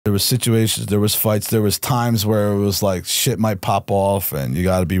There was situations, there was fights, there was times where it was like shit might pop off and you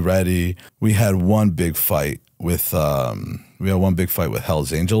got to be ready. We had one big fight with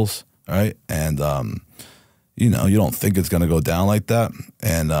Hell's Angels, right? And you know, you don't think it's gonna go down like that,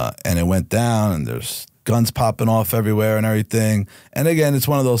 and it went down, and there's guns popping off everywhere and everything. And again, it's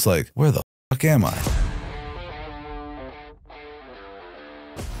one of those like, where the fuck am I?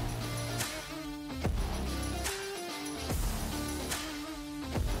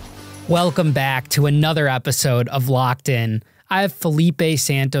 Welcome back to another episode of Locked In. I have Felipe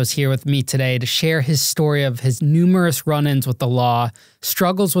Santos here with me today to share his story of his numerous run-ins with the law,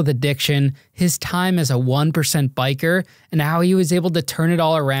 struggles with addiction, his time as a 1% biker, and how he was able to turn it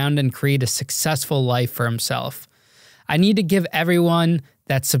all around and create a successful life for himself. I need to give everyone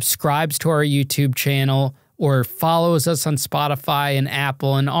that subscribes to our YouTube channel or follows us on Spotify and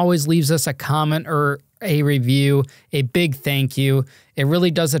Apple and always leaves us a comment or a review, a big thank you. It really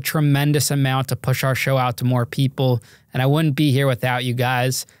does a tremendous amount to push our show out to more people, and I wouldn't be here without you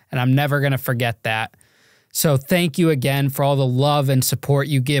guys, and I'm never going to forget that. So thank you again for all the love and support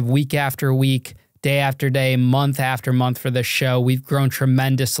you give week after week, day after day, month after month for this show. We've grown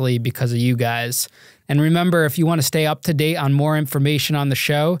tremendously because of you guys. And remember, if you want to stay up to date on more information on the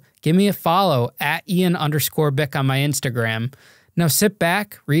show, give me a follow at Ian_Bick on my Instagram. Now sit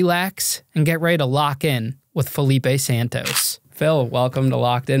back, relax, and get ready to lock in with Felipe Santos. Phil, welcome to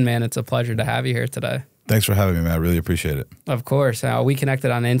Locked In, man. It's a pleasure to have you here today. Thanks for having me, man. I really appreciate it. Of course. We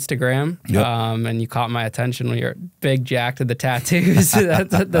connected on Instagram, yep. And you caught my attention when you're big jacked to the tattoos.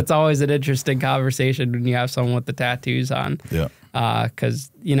 That's always an interesting conversation when you have someone with the tattoos on. Yeah.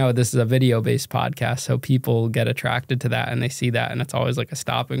 Because, you know, this is a video-based podcast, so people get attracted to that and they see that, and it's always like a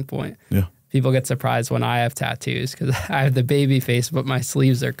stopping point. Yeah. People get surprised when I have tattoos because I have the baby face, but my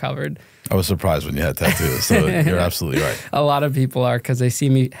sleeves are covered. I was surprised when you had tattoos, so you're absolutely right. A lot of people are because they see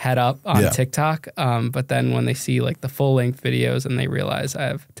me head up on TikTok, but then when they see like the full-length videos and they realize I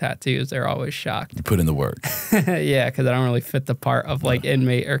have tattoos, they're always shocked. You put in the work. Yeah, because I don't really fit the part of like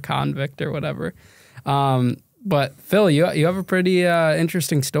inmate or convict or whatever. But Phil, you have a pretty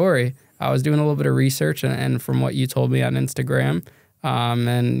interesting story. I was doing a little bit of research, and from what you told me on Instagram,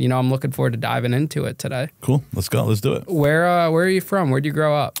 and you know, I'm looking forward to diving into it today. Cool, let's go. Let's do it. Where are you from? Where'd you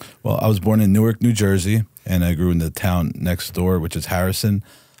grow up? Well, I was born in Newark, New Jersey, and I grew in the town next door, which is Harrison,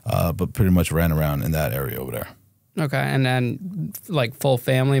 but pretty much ran around in that area over there. Okay, and then like full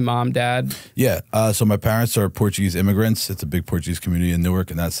family, mom, dad? Yeah, so my parents are Portuguese immigrants. It's a big Portuguese community in Newark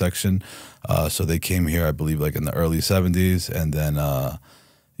in that section. So they came here, I believe, like in the early 70s, and then,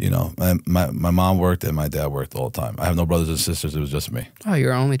 you know, my mom worked and my dad worked all the time. I have no brothers and sisters. It was just me. Oh,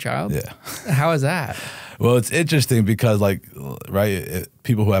 you're an only child? Yeah. How is that? Well, it's interesting because, like, right,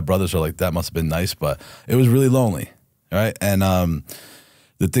 people who have brothers are like, that must have been nice, but it was really lonely, right? And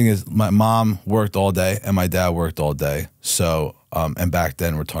the thing is, my mom worked all day and my dad worked all day. So, and back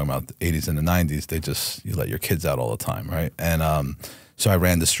then, we're talking about the 80s and the 90s, you let your kids out all the time, right? And so I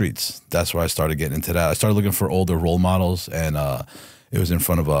ran the streets. That's where I started getting into that. I started looking for older role models, and it was in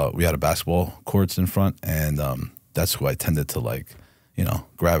front of we had a basketball courts in front, and that's who I tended to, like, you know,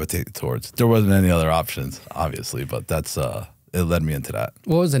 gravitate towards. There wasn't any other options, obviously, but that's it led me into that.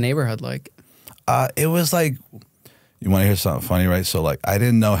 What was the neighborhood like? It was like, you want to hear something funny, right? So, like, I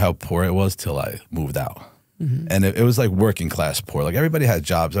didn't know how poor it was till I moved out. Mm-hmm. And it was like working class poor. Like, everybody had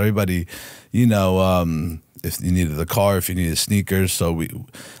jobs. Everybody, you know, if you needed a car, if you needed sneakers. So we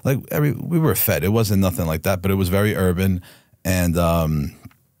were fed. It wasn't nothing like that, but it was very urban. And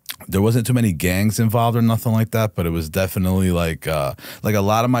there wasn't too many gangs involved or nothing like that, but it was definitely like a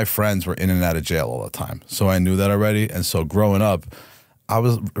lot of my friends were in and out of jail all the time. So I knew that already. And so growing up,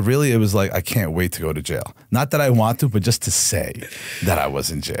 it was like, I can't wait to go to jail. Not that I want to, but just to say that I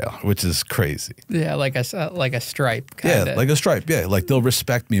was in jail, which is crazy. Yeah, like a stripe. Yeah, like a stripe. Yeah, like they'll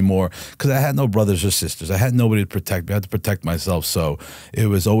respect me more because I had no brothers or sisters. I had nobody to protect me. I had to protect myself. So it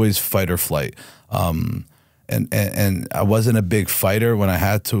was always fight or flight. And I wasn't a big fighter. When I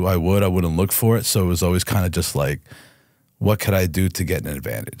had to, I wouldn't look for it. So it was always kind of just like, what could I do to get an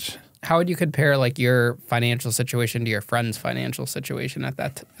advantage? How would you compare like your financial situation to your friend's financial situation at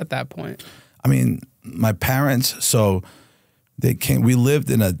that point? I mean, my parents, so they came. We lived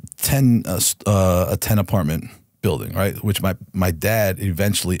in a 10 apartment building, right? Which my dad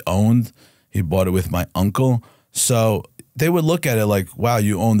eventually owned. He bought it with my uncle. So they would look at it like, wow,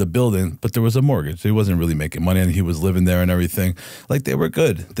 you own the building, but there was a mortgage. He wasn't really making money, and he was living there and everything. Like, they were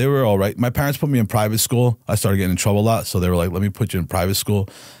good. They were all right. My parents put me in private school. I started getting in trouble a lot, so they were like, let me put you in private school.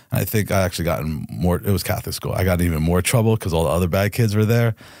 And I think I actually got in more, it was Catholic school. I got in even more trouble because all the other bad kids were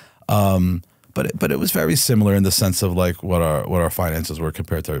there. but it was very similar in the sense of like what our finances were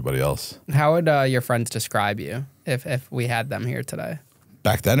compared to everybody else. How would your friends describe you if we had them here today?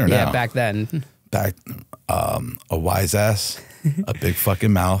 Back then or now? Yeah, back then. Back, a wise ass, a big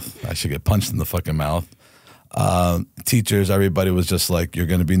fucking mouth. I should get punched in the fucking mouth. Teachers, everybody was just like, you're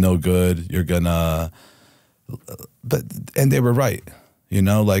gonna be no good. You're gonna, and they were right. You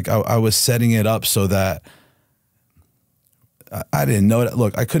know, like I was setting it up so that I didn't know that.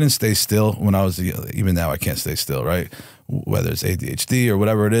 Look, I couldn't stay still when I was, even now I can't stay still, right? Whether it's ADHD or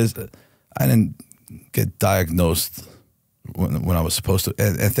whatever it is, I didn't get diagnosed when I was supposed to.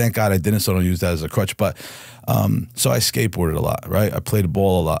 And thank God I didn't, so I don't use that as a crutch. But so I skateboarded a lot, right? I played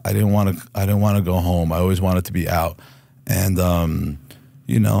ball a lot. I didn't want to go home. I always wanted to be out. And,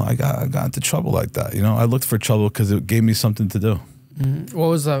 you know, I got into trouble like that. You know, I looked for trouble because it gave me something to do. Mm-hmm. What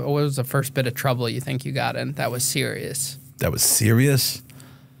was the first bit of trouble you think you got in that was serious? That was serious?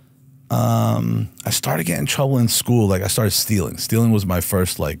 I started getting in trouble in school. Like I started stealing. Stealing was my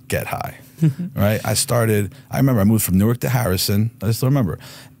first like get high, right? I remember I moved from Newark to Harrison. I still remember.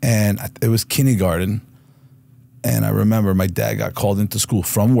 And it was kindergarten. And I remember my dad got called into school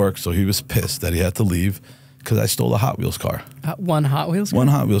from work. So he was pissed that he had to leave because I stole a Hot Wheels car. One Hot Wheels car? One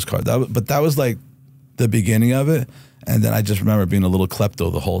Hot Wheels car. But that was like the beginning of it. And then I just remember being a little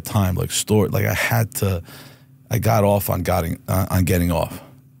klepto the whole time, like I got off on getting off.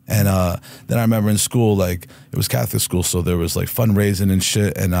 And then I remember in school, like it was Catholic school, so there was like fundraising and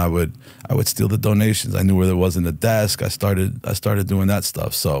shit, and I would steal the donations. I knew where there was in the desk. I started doing that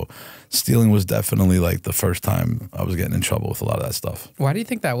stuff. So stealing was definitely like the first time I was getting in trouble with a lot of that stuff. Why do you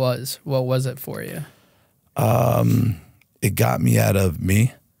think that was? What was it for you? It got me out of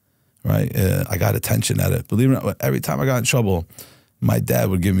me. Right, I got attention at it. Believe it or not, every time I got in trouble, my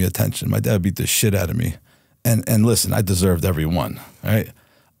dad would give me attention. My dad would beat the shit out of me, and listen, I deserved every one. Right,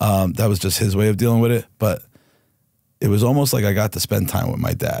 that was just his way of dealing with it. But it was almost like I got to spend time with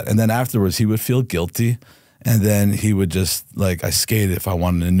my dad, and then afterwards he would feel guilty, and then he would just like I skated if I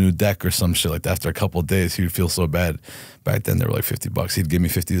wanted a new deck or some shit like that. After a couple of days, he would feel so bad. Back then they were like $50. He'd give me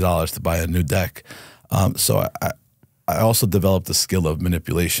 $50 to buy a new deck. So I also developed the skill of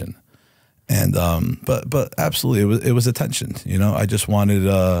manipulation. And but absolutely, it was attention. You know, I just wanted.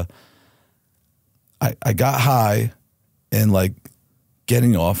 I got high, and like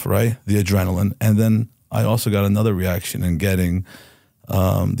getting off, right, the adrenaline, and then I also got another reaction in getting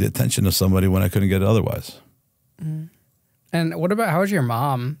the attention of somebody when I couldn't get it otherwise. Mm. And what about how was your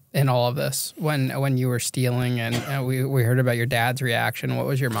mom in all of this when you were stealing and we heard about your dad's reaction? What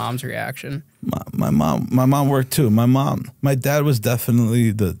was your mom's reaction? My mom worked too. My dad was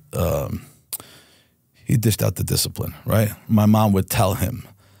definitely he dished out the discipline, right? My mom would tell him.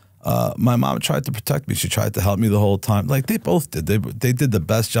 My mom tried to protect me. She tried to help me the whole time. Like they both did. They did the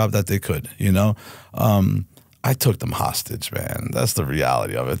best job that they could, you know? I took them hostage, man. That's the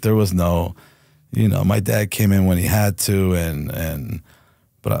reality of it. There was no, you know, my dad came in when he had to,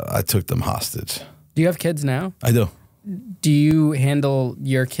 but I took them hostage. Do you have kids now? I do. Do you handle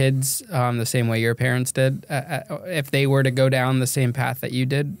your kids the same way your parents did? If they were to go down the same path that you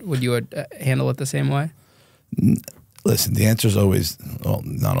did, would you handle it the same way? Listen, the answer is always, well,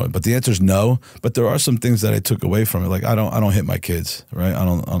 not always, but the answer is no. But there are some things that I took away from it. Like I don't hit my kids, right?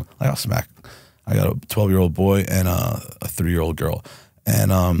 I'll smack. I got a 12-year-old boy and a 3-year-old girl,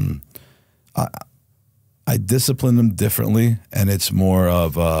 and I discipline them differently, and it's more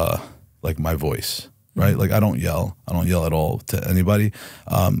of like my voice, right? Like I don't yell at all to anybody,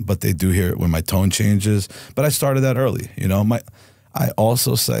 but they do hear it when my tone changes. But I started that early, you know. I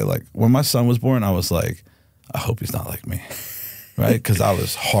also say, like, when my son was born, I was like, I hope he's not like me, right? Because I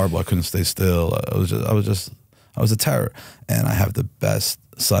was horrible. I couldn't stay still. I was a terror. And I have the best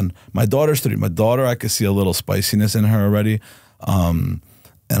son. My daughter's 3. My daughter, I could see a little spiciness in her already, and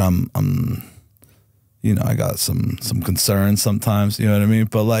I'm you know, I got some concerns sometimes. You know what I mean?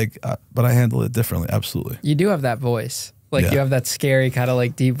 But like, but I handle it differently. Absolutely. You do have that voice. Like you have that scary kind of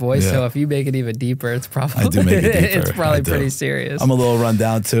like deep voice. So if you make it even deeper, it's probably I do make it deeper. It's probably pretty serious. I'm a little run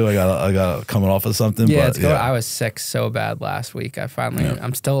down too. I got coming off of something. Yeah, but it's going. I was sick so bad last week.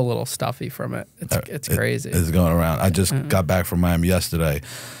 I'm still a little stuffy from it. It's crazy. It's going around. I just got back from Miami yesterday.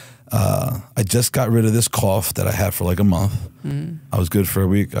 I just got rid of this cough that I had for like a month. I was good for a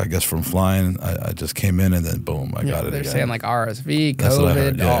week, I guess, from flying. I just came in and then boom, I got it they're again. saying like RSV,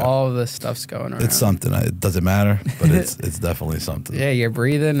 COVID, all of this stuff's going around. It's something. It doesn't matter, but it's definitely something. Yeah, you're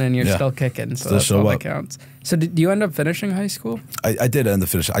breathing and you're still kicking, so that's all that counts. So did you end up finishing high school? I did end up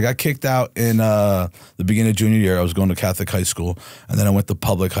finishing. I got kicked out in the beginning of junior year. I was going to Catholic high school, and then I went to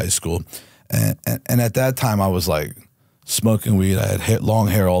public high school. And at that time, I was like, smoking weed. I had long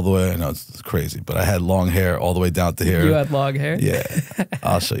hair all the way. I know it's crazy, but I had long hair all the way down to here. You had long hair? Yeah.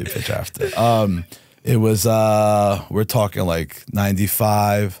 I'll show you a picture after. It was, we're talking like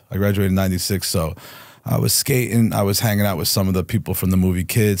 95. I graduated in 96. So I was skating. I was hanging out with some of the people from the movie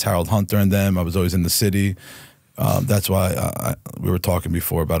Kids, Harold Hunter and them. I was always in the city. That's why we were talking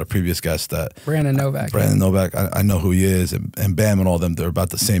before about a previous guest that Brandon Novak. Brandon Novak, I know who he is, and Bam and all them, they're about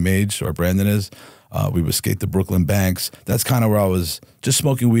the same age, or Brandon is. We would skate the Brooklyn banks. That's kind of where I was just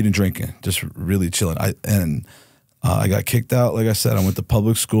smoking weed and drinking, just really chilling. I got kicked out, like I said. I went to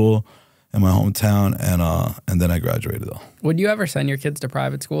public school in my hometown, and then I graduated, though. Would you ever send your kids to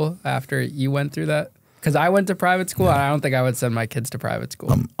private school after you went through that? Because I went to private school, and I don't think I would send my kids to private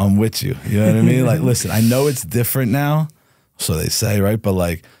school. I'm with you. You know what I mean? Like, listen, I know it's different now, so they say, right? But,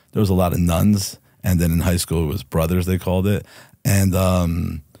 like, there was a lot of nuns, and then in high school it was brothers, they called it. And,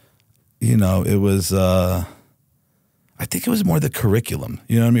 you know, it was, I think it was more the curriculum,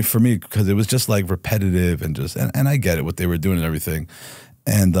 you know what I mean, for me, because it was just, like, repetitive and just, and I get it, what they were doing and everything.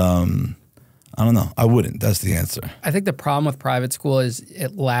 And I don't know. I wouldn't. That's the answer. I think the problem with private school is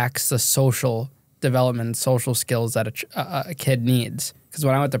it lacks the social development, social skills that a kid needs. Because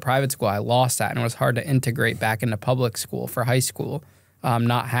when I went to private school, I lost that, and it was hard to integrate back into public school for high school,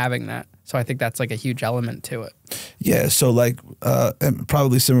 not having that. So I think that's like a huge element to it. Yeah. So like, and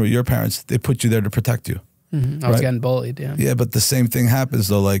probably similar to your parents, they put you there to protect you. I was getting bullied, yeah. Yeah, but the same thing happens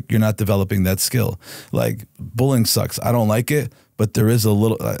though. Like, you're not developing that skill. Like, bullying sucks. I don't like it, but there is a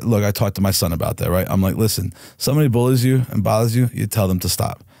little. Look, I talked to my son about that. Right? I'm like, listen, somebody bullies you and bothers you, you tell them to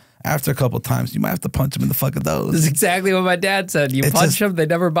stop. After a couple of times, you might have to punch them in the fucking nose. This is exactly what my dad said. You punch them, they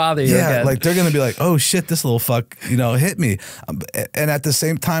never bother you again. Like, they're gonna be like, oh shit, this little fuck, you know, hit me. And at the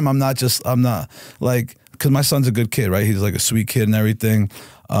same time, I'm not like, because my son's a good kid, right? He's like a sweet kid and everything.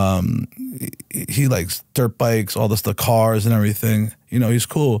 He likes dirt bikes, all the cars and everything. You know, he's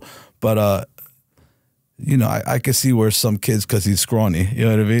cool. But, you know, I could see where some kids, because he's scrawny, you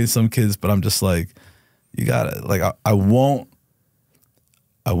know what I mean? Some kids, but I'm just like, you gotta, like, I won't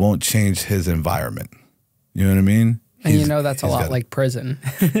change his environment. You know what I mean? And you know that's a lot like prison.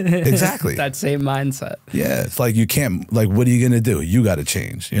 Exactly. That same mindset. Yeah, it's like, you can't, like, what are you going to do? You got to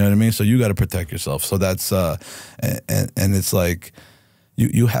change. You know what I mean? So you got to protect yourself. So that's, and it's like,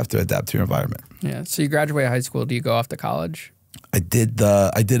 you have to adapt to your environment. Yeah. So you graduate high school. Do you go off to college? I did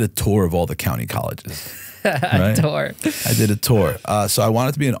a tour of all the county colleges. A tour. I did a tour. So I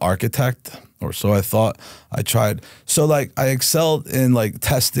wanted to be an architect, or so I thought. I tried. So like, I excelled in like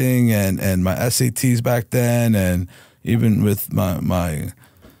testing and my SATs back then, and even with my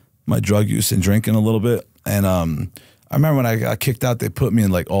drug use and drinking a little bit. And I remember when I got kicked out, they put me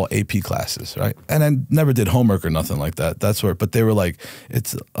in like all AP classes, right? And I never did homework or nothing like that. That's where, but they were like,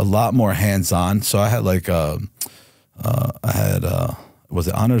 it's a lot more hands-on. So I had like, was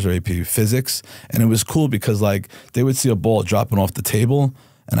it honors or AP physics? And it was cool because like, they would see a ball dropping off the table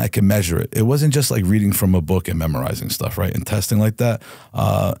and I could measure it. It wasn't just like reading from a book and memorizing stuff, right? And testing like that.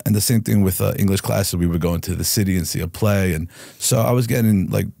 And the same thing with English classes. We would go into the city and see a play. And so I was getting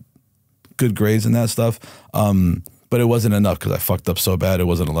like good grades and that stuff. But it wasn't enough because I fucked up so bad. It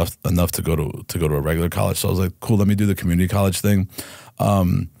wasn't enough to go to a regular college. So I was like, cool, let me do the community college thing.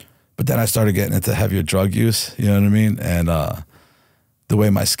 But then I started getting into heavier drug use, you know what I mean? And the way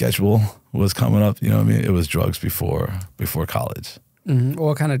my schedule was coming up, you know what I mean? It was drugs before college. Mm-hmm.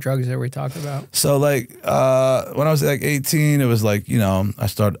 What kind of drugs are we talking about? So like when I was like 18, it was like, you know, I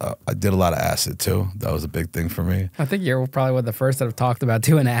did a lot of acid too. That was a big thing for me. I think you're probably one of the first that have talked about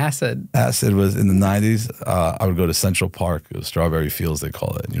doing acid. Acid was in the 90s. I would go to Central Park, it was Strawberry Fields, they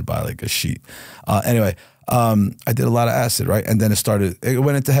call it, and you'd buy like a sheet. Anyway, I did a lot of acid, right? And then it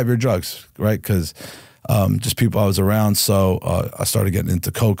went into heavier drugs, right? Because just people I was around. So I started getting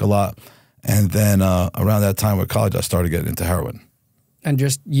into coke a lot. And then around that time with college, I started getting into heroin. And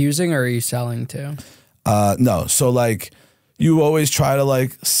just using, or are you selling too? No. So like, you always try to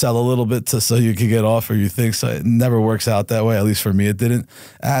like sell a little bit so you can get off, or you think so. It never works out that way. At least for me, it didn't.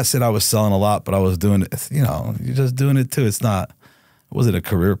 Acid, I was selling a lot, but I was doing it, you know, you're just doing it too. It wasn't a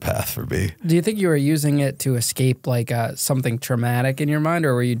career path for me. Do you think you were using it to escape like something traumatic in your mind,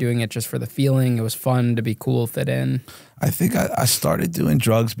 or were you doing it just for the feeling? It was fun to be cool, fit in? I think I started doing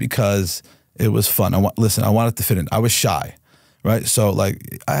drugs because it was fun. Listen, I wanted to fit in. I was shy. Right. So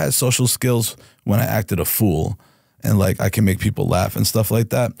like, I had social skills when I acted a fool, and like I can make people laugh and stuff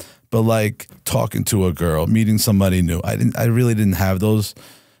like that. But like talking to a girl, meeting somebody new, I really didn't have those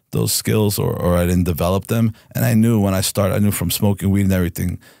skills, or I didn't develop them. And I knew when I knew from smoking weed and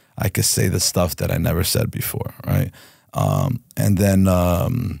everything, I could say the stuff that I never said before. Right. And then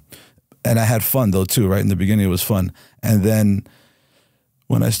And I had fun though too, right? In the beginning it was fun. And then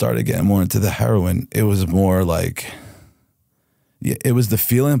when I started getting more into the heroin, it was more like, yeah, it was the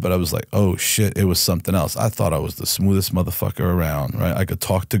feeling, but I was like, oh shit, it was something else. I thought I was the smoothest motherfucker around, right? I could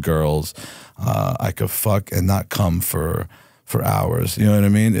talk to girls, I could fuck and not come for hours. You know what I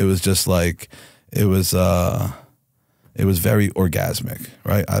mean? It was just like, it was very orgasmic,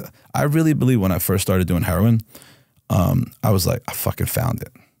 right? I really believe when I first started doing heroin, I was like, I fucking found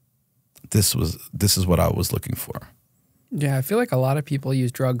it. This is what I was looking for. Yeah, I feel like a lot of people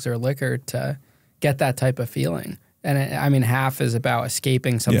use drugs or liquor to get that type of feeling. And I mean, half is about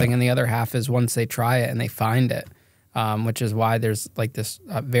escaping something, and the other half is once they try it and they find it, which is why there's like this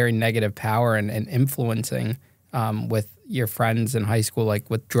very negative power and influencing with your friends in high school, like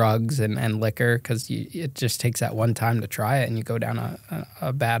with drugs and liquor, because it just takes that one time to try it and you go down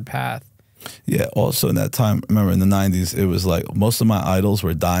a bad path. Yeah, also in that time, remember in the 90s, it was like most of my idols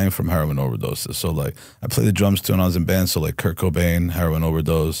were dying from heroin overdoses. So like I played the drums too when I was in bands, so like Kurt Cobain, heroin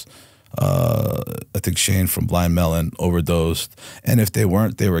overdose. I think Shane from Blind Melon overdosed. And if they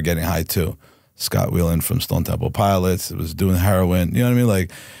weren't, they were getting high too. Scott Weiland from Stone Temple Pilots was doing heroin. You know what I mean?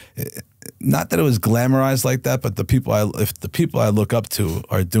 Like, not that it was glamorized like that, but if the people I look up to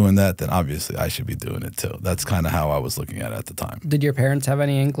are doing that, then obviously I should be doing it too. That's kind of how I was looking at it at the time. Did your parents have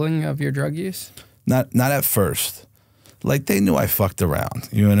any inkling of your drug use? Not at first. Like they knew I fucked around.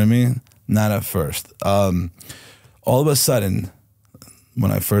 You know what I mean? Not at first. All of a sudden,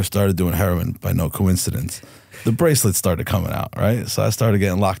 when I first started doing heroin, by no coincidence, the bracelets started coming out, right? So I started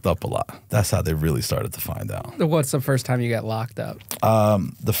getting locked up a lot. That's how they really started to find out. What's the first time you got locked up?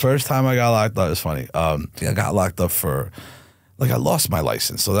 The first time I got locked up, it was funny. I got locked up for, like I lost my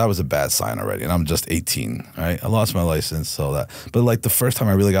license. So that was a bad sign already. And I'm just 18, right? I lost my license, so that. But like the first time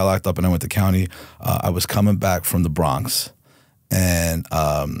I really got locked up and I went to county, I was coming back from the Bronx and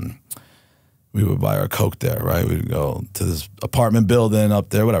we would buy our Coke there, right? We'd go to this apartment building up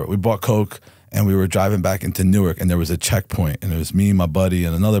there, whatever. We bought Coke. And we were driving back into Newark, and there was a checkpoint, and it was me, my buddy,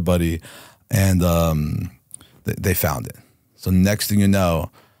 and another buddy, and they found it. So next thing you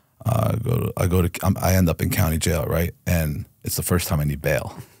know, I end up in county jail, right? And it's the first time I need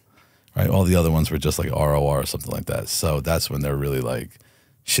bail, right? All the other ones were just like ROR or something like that. So that's when they're really like,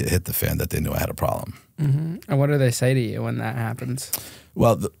 shit hit the fan that they knew I had a problem. Mm-hmm. And what do they say to you when that happens?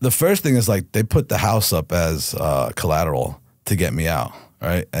 Well, the first thing is like they put the house up as collateral to get me out,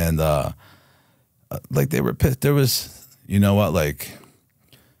 right? And like they were pissed. There was, you know what, like,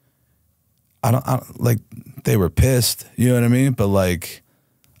 I don't like they were pissed, you know what I mean? But like,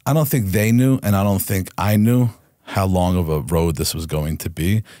 I don't think they knew, and I don't think I knew how long of a road this was going to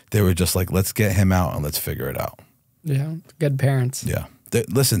be. They were just like, let's get him out and let's figure it out. Yeah, good parents. Yeah.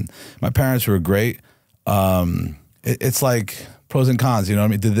 Listen, my parents were great. It's like pros and cons, you know what I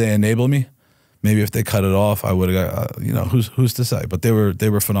mean? Did they enable me? Maybe if they cut it off, I would have got, you know, who's to say? But they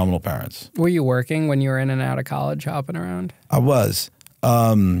were phenomenal parents. Were you working when you were in and out of college, hopping around? I was.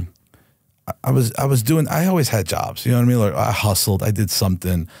 I always had jobs, you know what I mean? Like I hustled, I did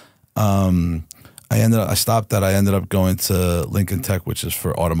something. I stopped that. I ended up going to Lincoln Tech, which is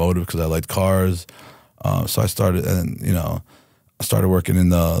for automotive because I liked cars. So I started, and you know, I started working in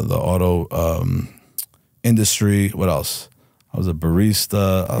the auto industry. What else? I was a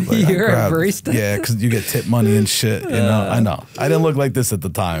barista. I was like, You're a barista? Yeah, because you get tip money and shit. You know, I know. I didn't look like this at the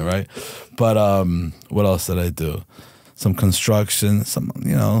time, right? But what else did I do? Some construction,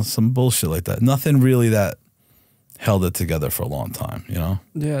 some bullshit like that. Nothing really that held it together for a long time, you know?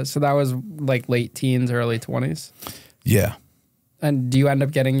 Yeah, so that was like late teens, early 20s? Yeah. And do you end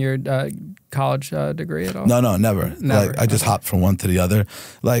up getting your college degree at all? No, never. Like I just hopped from one to the other.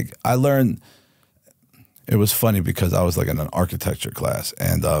 Like I learned. It was funny because I was like in an architecture class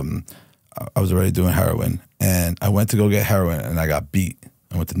and I was already doing heroin and I went to go get heroin and I got beat.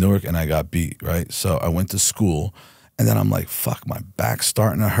 I went to Newark and I got beat, right? So I went to school and then I'm like, fuck, my back's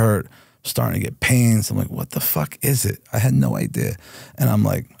starting to hurt, starting to get pains. I'm like, what the fuck is it? I had no idea. And I'm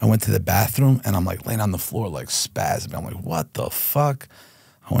like, I went to the bathroom and I'm like laying on the floor like spasming. I'm like, what the fuck?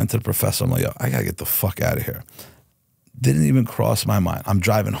 I went to the professor. I'm like, yo, I gotta get the fuck out of here. Didn't even cross my mind. I'm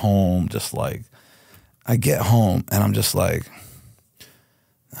driving home just like, I get home and I'm just like,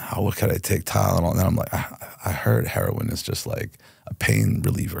 what could I take Tylenol? And then I'm like, I heard heroin is just like a pain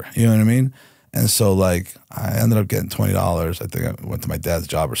reliever. You know what I mean? And so like I ended up getting $20. I think I went to my dad's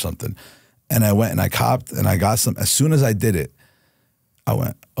job or something. And I went and I copped and I got some. As soon as I did it, I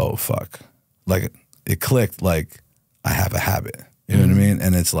went, oh, fuck. Like it clicked like I have a habit. You know what I mean?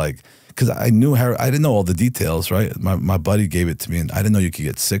 And it's like, because I knew I didn't know all the details, right? My buddy gave it to me and I didn't know you could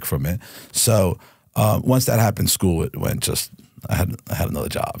get sick from it. So once that happened, school, it went just I had another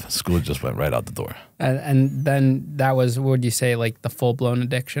job. School just went right out the door. And then that was, what would you say, like the full-blown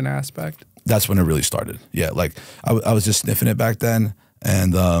addiction aspect? That's when it really started. Yeah, like I was just sniffing it back then,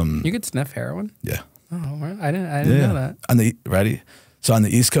 and you could sniff heroin? Yeah. Oh, I didn't know that. Ready? So on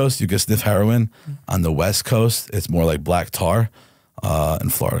the East Coast, you can sniff heroin. On the West Coast, it's more like black tar. In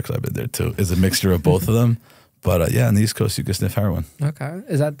Florida, because I've been there too, it's a mixture of both of them. But yeah, on the East Coast, you can sniff heroin. Okay.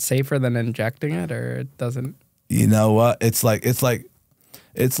 Is that safer than injecting it, or it doesn't? You know what? It's like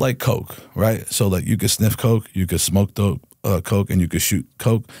Coke, right? So like you could sniff Coke, you could smoke Coke, and you could shoot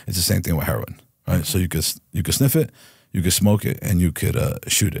Coke. It's the same thing with heroin, right? Okay. So you could sniff it, you could smoke it, and you could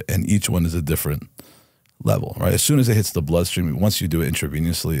shoot it, and each one is a different level, right? As soon as it hits the bloodstream, once you do it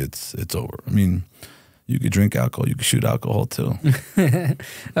intravenously, it's over. I mean, you could drink alcohol, you could shoot alcohol too.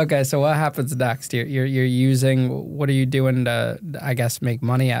 Okay, so what happens next? You're using, what are you doing to, I guess, make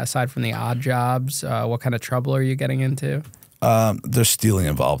money aside from the odd jobs? What kind of trouble are you getting into? There's stealing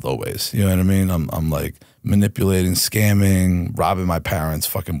involved always. You know what I mean? I'm like manipulating, scamming, robbing my parents,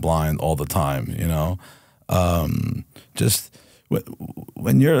 fucking blind all the time. You know, just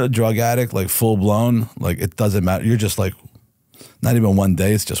when you're a drug addict, like full blown, like it doesn't matter. You're just like, not even one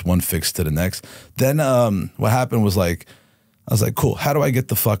day. It's just one fix to the next. Then what happened was like, I was like, cool. How do I get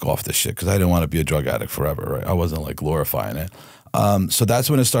the fuck off this shit? Because I didn't want to be a drug addict forever, right? I wasn't like glorifying it. So that's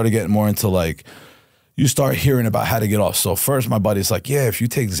when it started getting more into like, you start hearing about how to get off. So first my buddy's like, yeah, if you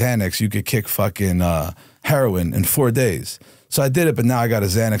take Xanax, you could kick fucking heroin in 4 days. So I did it, but now I got a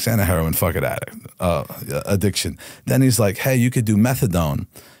Xanax and a heroin fucking addiction. Then he's like, hey, you could do methadone,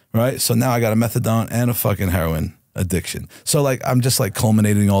 right? So now I got a methadone and a fucking heroin addiction. So like, I'm just like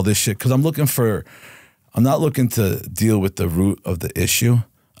culminating all this shit because I'm not looking to deal with the root of the issue.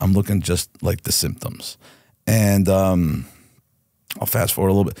 I'm looking just like the symptoms. And I'll fast forward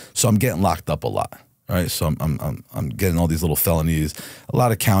a little bit. So I'm getting locked up a lot. Right, so I'm getting all these little felonies, a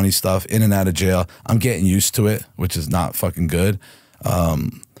lot of county stuff, in and out of jail. I'm getting used to it, which is not fucking good.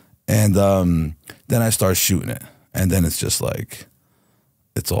 Then I start shooting it, and then it's just like,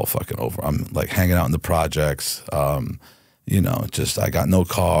 it's all fucking over. I'm like hanging out in the projects. You know, just I got no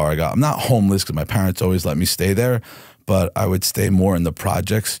car. I'm not homeless because my parents always let me stay there, but I would stay more in the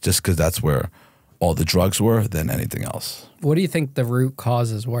projects just because that's where all the drugs were than anything else. What do you think the root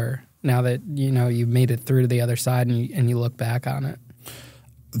causes were? Now that, you know, you made it through to the other side and you look back on it?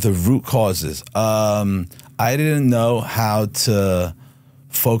 The root causes. I didn't know how to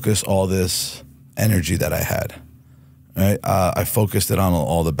focus all this energy that I had. Right? I focused it on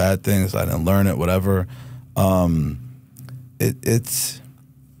all the bad things. I didn't learn it, whatever. It's,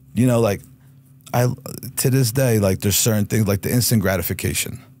 you know, like, to this day, like, there's certain things, like the instant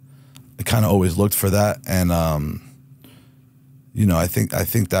gratification. I kind of always looked for that, and you know, I think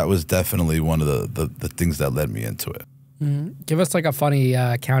that was definitely one of the things that led me into it. Give us like a funny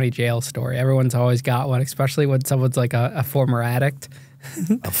county jail story. Everyone's always got one, especially when someone's like a former addict.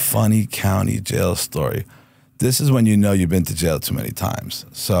 A funny county jail story. This is when you know you've been to jail too many times.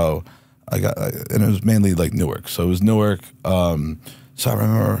 So and it was mainly like Newark. So it was Newark. So I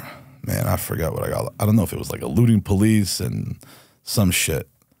remember, man, I forgot what I got. I don't know if it was like eluding police and some shit.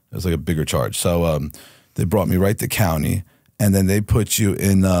 It was like a bigger charge. So they brought me right to county. And then they put you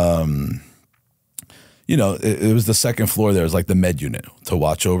in, you know, it was the second floor there. It was like the med unit to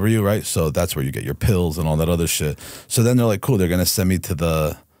watch over you, right? So that's where you get your pills and all that other shit. So then they're like, cool, they're going to send me to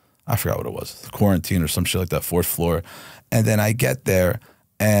the, I forgot what it was, quarantine or some shit like that, 4th floor. And then I get there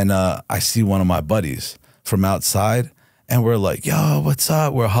and I see one of my buddies from outside. And we're like, yo, what's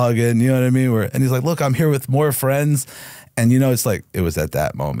up? We're hugging, you know what I mean? And he's like, look, I'm here with more friends. And, you know, it's like, it was at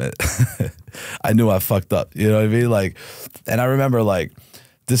that moment I knew I fucked up. You know what I mean? Like, and I remember, like,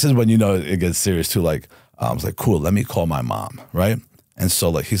 this is when, you know, it gets serious too. Like, I was like, cool, let me call my mom, right? And so,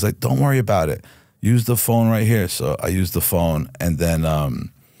 like, he's like, don't worry about it. Use the phone right here. So I used the phone, and then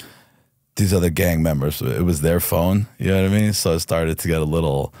these other gang members, it was their phone. You know what I mean? So it started to get a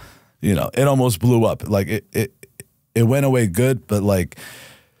little, you know, it almost blew up. Like, it went away good, but, like,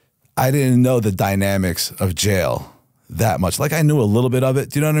 I didn't know the dynamics of jail that much. Like, I knew a little bit of it,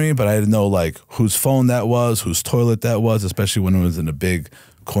 do you know what I mean? But I didn't know, like, whose phone that was, whose toilet that was, especially when it was in a big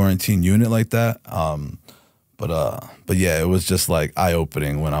quarantine unit like that. But yeah, it was just, like,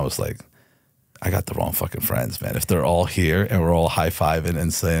 eye-opening when I was like, I got the wrong fucking friends, man. If they're all here and we're all high-fiving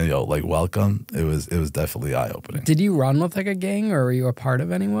and saying, yo, like, welcome, it was definitely eye-opening. Did you run with, like, a gang, or were you a part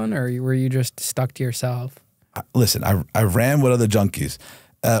of anyone, or were you just stuck to yourself? Listen, I ran with other junkies.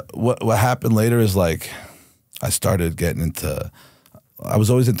 What happened later is, like, I started getting into, I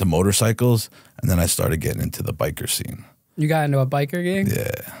was always into motorcycles, and then I started getting into the biker scene. You got into a biker gang?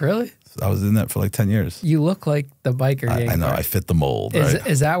 Yeah. Really? I was in that for like 10 years. You look like the biker gang. I know. Part. I fit the mold.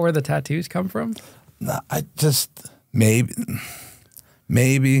 Is that where the tattoos come from? No, I just maybe.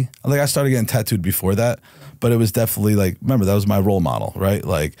 Like I started getting tattooed before that, but it was definitely like, remember, that was my role model, right?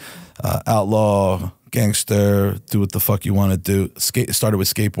 Like outlaw, gangster, do what the fuck you want to do. Started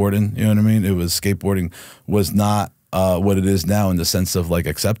with skateboarding, you know what I mean? It was skateboarding was not what it is now in the sense of like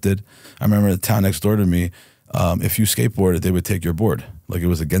accepted. I remember the town next door to me, if you skateboarded, they would take your board. Like it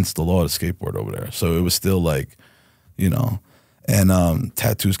was against the law to skateboard over there. So it was still like, you know, and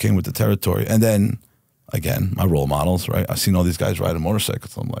tattoos came with the territory. And then again, my role models, right? I've seen all these guys riding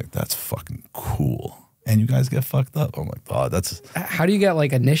motorcycles. I'm like, that's fucking cool. And you guys get fucked up. I'm like, oh, that's... How do you get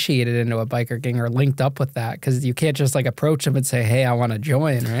like initiated into a biker gang or linked up with that? Because you can't just like approach them and say, hey, I want to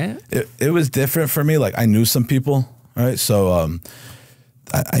join, right? It was different for me. Like I knew some people, right? So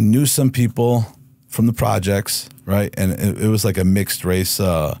I knew some people from the projects, right? And it was like a mixed race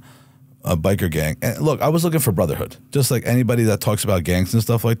a biker gang. And look, I was looking for brotherhood. Just like anybody that talks about gangs and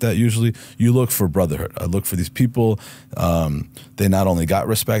stuff like that, usually you look for brotherhood. I look for these people. They not only got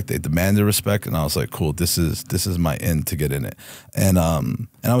respect, they demanded respect. And I was like, cool, this is my in to get in it. And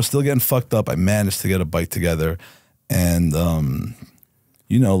I was still getting fucked up. I managed to get a bike together. And,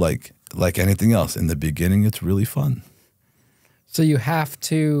 you know, like anything else, in the beginning, it's really fun. So you have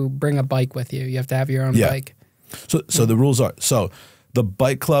to bring a bike with you. You have to have your own bike. So the rules are, so the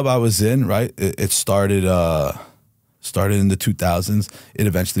bike club I was in, right, it started in the 2000s. It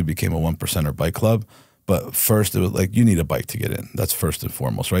eventually became a 1%er bike club. But first, it was like, you need a bike to get in. That's first and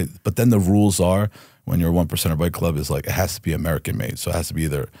foremost, right? But then the rules are, when you're a 1%er bike club, is like, it has to be American made. So it has to be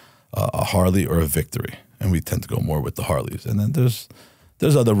either a Harley or a Victory. And we tend to go more with the Harleys. And then there's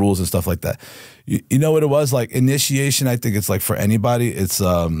other rules and stuff like that. You know what it was? Like initiation, I think it's like for anybody, it's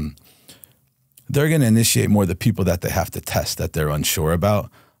they're going to initiate more the people that they have to test that they're unsure about.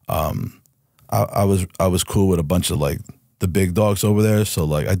 I was cool with a bunch of like the big dogs over there. So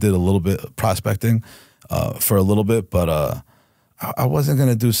like I did a little bit of prospecting for a little bit, but I wasn't going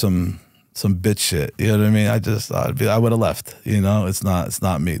to do some bitch shit. You know what I mean? I would have left, you know, it's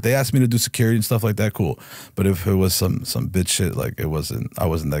not me. They asked me to do security and stuff like that. Cool. But if it was some bitch shit, like I wasn't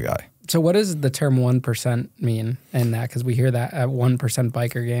that guy. So what does the term 1% mean in that? Because we hear that at 1%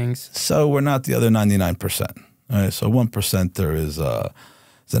 biker gangs. So we're not the other 99%. All right. So 1%er is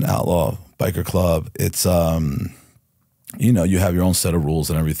an outlaw biker club. It's you know, you have your own set of rules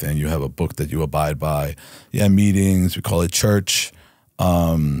and everything. You have a book that you abide by. You have meetings. We call it church.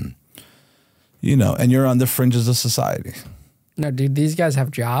 You know, and you're on the fringes of society. Now, do these guys have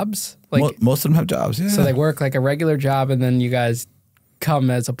jobs? Like most of them have jobs. Yeah. So they work like a regular job, and then you guys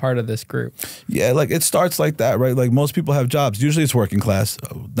come as a part of this group. Yeah, like it starts like that, right? Like most people have jobs. Usually it's working class.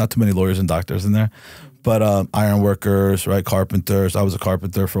 Not too many lawyers and doctors in there, but iron workers, right? Carpenters. I was a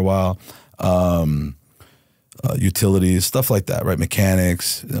carpenter for a while. Utilities, stuff like that, right?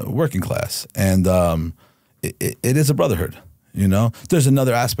 Mechanics, working class. And it is a brotherhood, you know? There's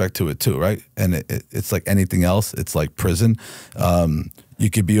another aspect to it too, right? And it's like anything else. It's like prison. You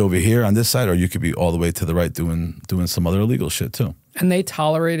could be over here on this side, or you could be all the way to the right doing some other illegal shit too. And they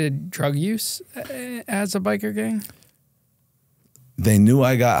tolerated drug use as a biker gang? They knew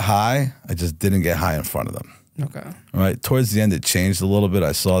I got high. I just didn't get high in front of them. Okay. Right. Towards the end, it changed a little bit.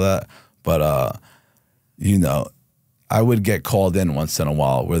 I saw that. But, you know, I would get called in once in a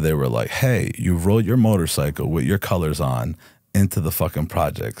while where they were like, hey, you rode your motorcycle with your colors on into the fucking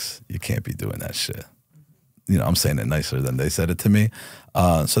projects. You can't be doing that shit. You know, I'm saying it nicer than they said it to me.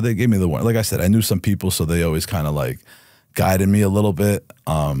 So they gave me the warning. Like I said, I knew some people, so they always kind of like guided me a little bit.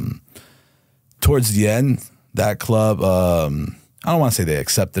 Towards the end, that club, I don't want to say they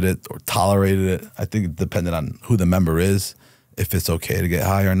accepted it or tolerated it. I think it depended on who the member is, if it's okay to get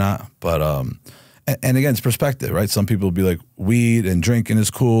high or not. But, and again, it's perspective, right? Some people will be like, weed and drinking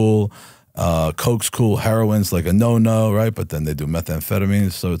is cool. Coke's cool. Heroin's like a no-no, right? But then they do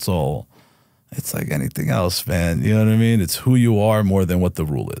methamphetamine. So it's like anything else, man. You know what I mean? It's who you are more than what the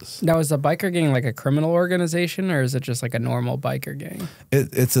rule is. Now, is the biker gang like a criminal organization, or is it just like a normal biker gang?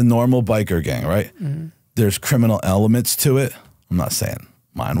 It's a normal biker gang, right? Mm-hmm. There's criminal elements to it. I'm not saying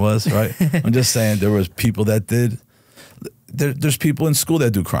mine was, right? I'm just saying there was people that did. There's people in school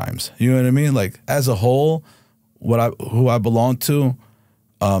that do crimes. You know what I mean? Like as a whole, who I belong to,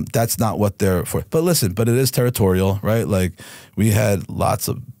 that's not what they're for. But listen, but it is territorial, right? Like we had lots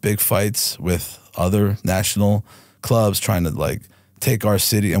of big fights with other national clubs trying to like take our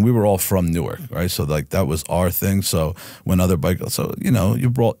city, and we were all from Newark, right? So like that was our thing. So when other bikers, so you know,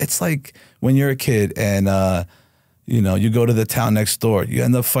 it's like when you're a kid and you know, you go to the town next door, you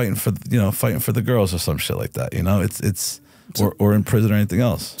end up fighting for the girls or some shit like that. You know, it's or in prison or anything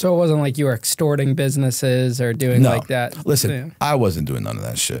else. So it wasn't like you were extorting businesses or doing like that? Listen, I wasn't doing none of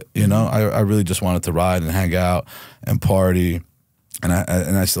that shit. You know, I really just wanted to ride and hang out and party. And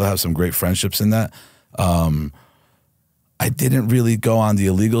I still have some great friendships in that. I didn't really go on the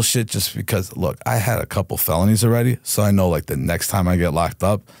illegal shit just because, look, I had a couple felonies already. So I know like the next time I get locked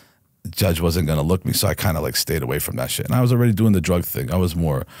up, the judge wasn't going to look me. So I kind of like stayed away from that shit. And I was already doing the drug thing. I was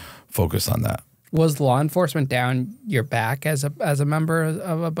more focused on that. Was law enforcement down your back as a member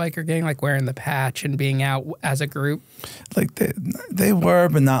of a biker gang, like wearing the patch and being out as a group? Like they were,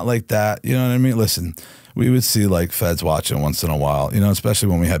 but not like that. You know what I mean? Listen, we would see like feds watching once in a while, you know, especially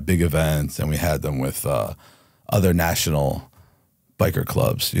when we had big events and we had them with other national biker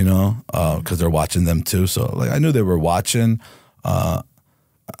clubs, you know, because they're watching them too. So like I knew they were watching.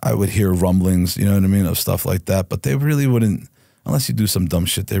 I would hear rumblings, you know what I mean, of stuff like that, but they really wouldn't. Unless you do some dumb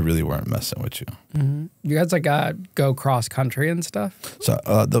shit, they really weren't messing with you. Mm-hmm. You guys like go cross country and stuff? So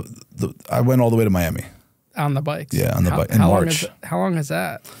I went all the way to Miami. On the bikes? Yeah, on the bike in March. How long is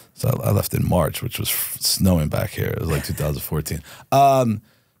that? So I left in March, which was snowing back here. It was like 2014.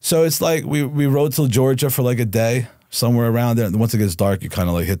 So it's like we rode till Georgia for like a day, somewhere around there. And once it gets dark, you kind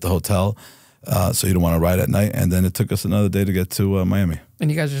of like hit the hotel. So you don't want to ride at night. And then it took us another day to get to Miami.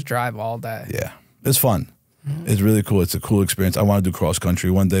 And you guys just drive all day? Yeah, it's fun. It's really cool. It's a cool experience. I want to do cross country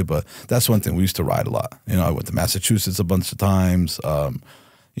one day, but that's one thing. We used to ride a lot. You know, I went to Massachusetts a bunch of times,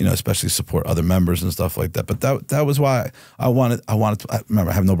 you know, especially support other members and stuff like that. But that was why I remember,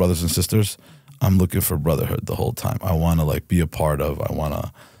 I have no brothers and sisters. I'm looking for brotherhood the whole time. I want to like be a part of, I want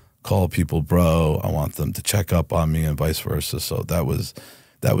to call people bro. I want them to check up on me and vice versa. So that was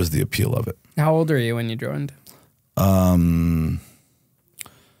the appeal of it. How old are you when you joined?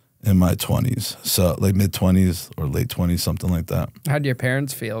 In my 20s, so like mid-20s or late 20s, something like that. How did your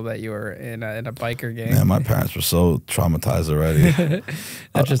parents feel that you were in a biker gang? Man, my parents were so traumatized already.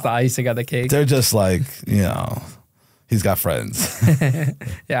 That's just the icing on the cake. They're just like, you know, he's got friends.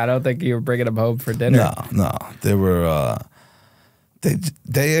 Yeah, I don't think you were bringing them home for dinner. No, they were.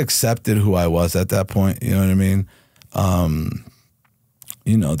 They accepted who I was at that point. You know what I mean?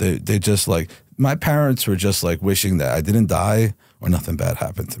 You know, they just like, my parents were just like wishing that I didn't die or nothing bad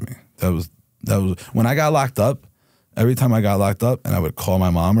happened to me. That was when I got locked up. Every time I got locked up and I would call my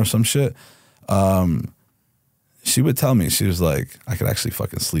mom or some shit, she would tell me, she was like, I could actually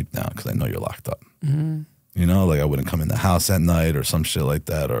fucking sleep now because I know you're locked up. Mm-hmm. You know, like I wouldn't come in the house at night or some shit like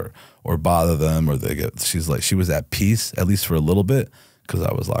that, or bother them, or she's like, she was at peace, at least for a little bit, because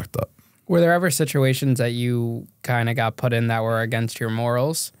I was locked up. Were there ever situations that you kind of got put in that were against your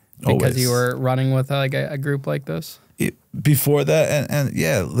morals because Always. You were running with like a group like this? Before that, and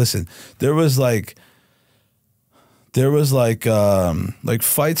yeah, listen, there was like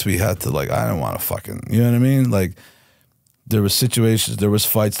fights we had to, like, I don't want to fucking, you know what I mean? Like, there was situations, there was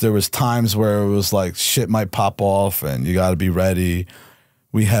fights, there was times where it was like shit might pop off and you got to be ready.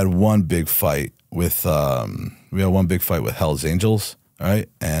 We had one big fight with Hell's Angels, right?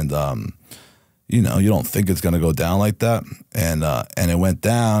 And you know, you don't think it's gonna go down like that, and it went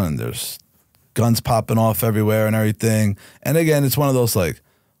down, and there's guns popping off everywhere and everything. And again, it's one of those like,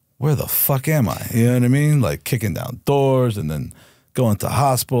 where the fuck am I? You know what I mean? Like kicking down doors and then going to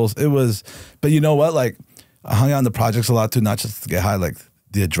hospitals. It was, but you know what? Like, I hung out in the projects a lot too, not just to get high, like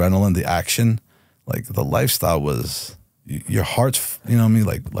the adrenaline, the action, like the lifestyle was, your heart's, you know what I mean?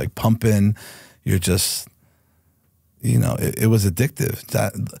 Like pumping. You're just, you know, it was addictive.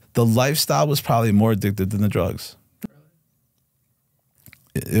 The lifestyle was probably more addictive than the drugs.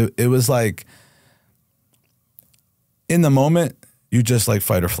 It was like, in the moment, you just like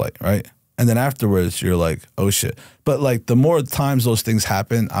fight or flight, right? And then afterwards, you're like, oh shit. But like the more times those things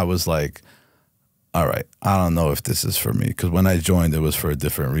happen, I was like, all right, I don't know if this is for me. Because when I joined, it was for a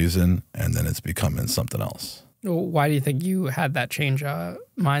different reason. And then it's becoming something else. Why do you think you had that change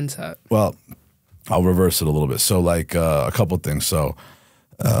mindset? Well, I'll reverse it a little bit. So like a couple things. So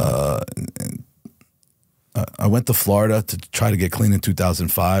I went to Florida to try to get clean in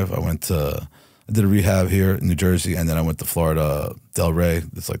 2005. I did a rehab here in New Jersey, and then I went to Florida, Delray.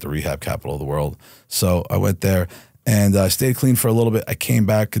 It's like the rehab capital of the world. So I went there, and I stayed clean for a little bit. I came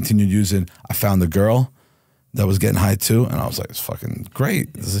back, continued using. I found a girl that was getting high too, and I was like, it's fucking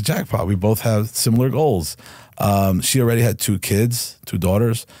great. This is a jackpot. We both have similar goals. She already had 2 kids, 2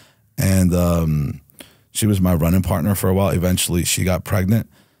 daughters, and she was my running partner for a while. Eventually, she got pregnant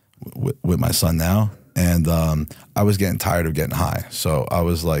with my son now, and I was getting tired of getting high. So I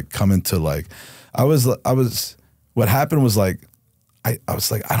was like coming to like, what happened was like, I was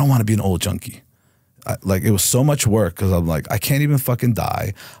like, I don't want to be an old junkie. Like, it was so much work because I'm like, I can't even fucking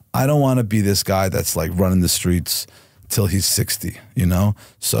die. I don't want to be this guy that's like running the streets till he's 60, you know?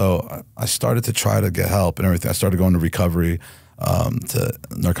 So I started to try to get help and everything. I started going to recovery, to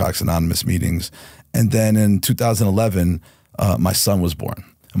Narcotics Anonymous meetings. And then in 2011, my son was born.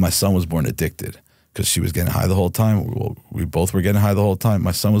 And my son was born addicted because she was getting high the whole time. We both were getting high the whole time.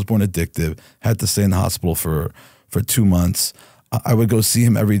 My son was born addictive, had to stay in the hospital for 2 months. I would go see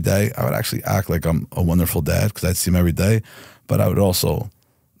him every day. I would actually act like I'm a wonderful dad because I'd see him every day. But I would also,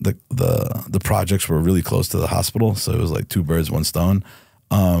 the projects were really close to the hospital. So it was like 2 birds, 1 stone.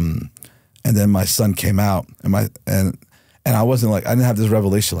 And then my son came out and I wasn't like, I didn't have this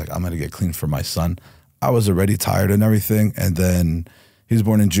revelation like I'm going to get clean for my son. I was already tired and everything. And then he was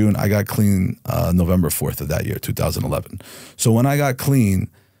born in June. I got clean November 4th of that year, 2011. So when I got clean,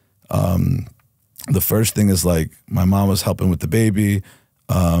 the first thing is like my mom was helping with the baby.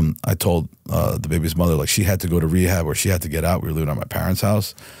 I told the baby's mother like she had to go to rehab or she had to get out. We were living at my parents'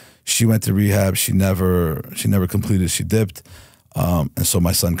 house. She went to rehab. She never completed. She dipped. And so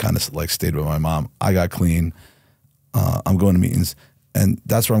my son kind of like stayed with my mom. I got clean. I'm going to meetings. And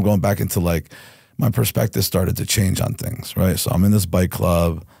that's where I'm going back into like my perspective started to change on things, right? So I'm in this bike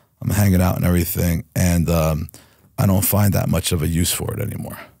club. I'm hanging out and everything. And I don't find that much of a use for it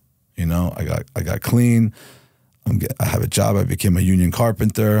anymore. You know, I got clean. I have a job. I became a union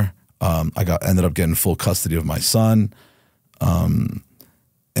carpenter. Ended up getting full custody of my son.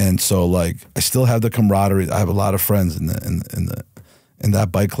 And so like I still have the camaraderie. I have a lot of friends in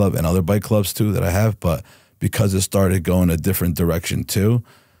that bike club and other bike clubs too that I have. But because it started going a different direction too,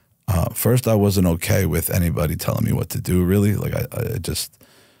 first I wasn't okay with anybody telling me what to do. Really, like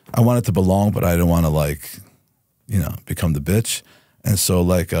I wanted to belong, but I didn't want to like, you know, become the bitch. And so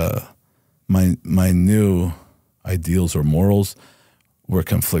like my new ideals or morals were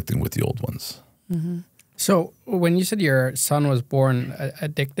conflicting with the old ones. Mm-hmm. So when you said your son was born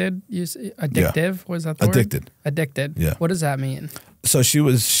addicted, addictive, yeah. Was that the addicted. word? Addicted. Yeah. What does that mean? So she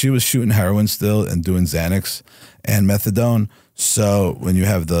was shooting heroin still and doing Xanax and methadone. So when you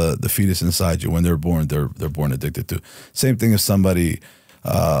have the fetus inside you, when they're born born addicted to. Same thing if somebody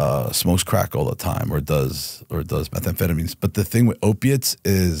smokes crack all the time or does methamphetamines. But the thing with opiates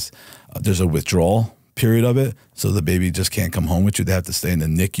is there's a withdrawal period of it. So the baby just can't come home with you. They have to stay in the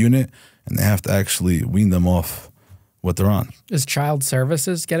NIC unit and they have to actually wean them off what they're on. Is child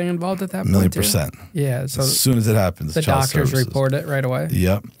services getting involved at that point? 1,000,000%. Yeah. So as soon as it happens, the child doctors services. report it right away?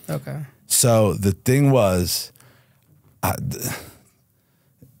 Yep. Okay. So the thing was, I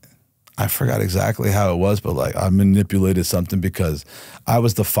forgot exactly how it was, but like I manipulated something because I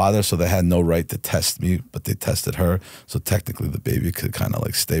was the father, so they had no right to test me, but they tested her. So technically the baby could kind of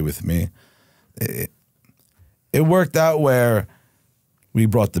like stay with me. It worked out where we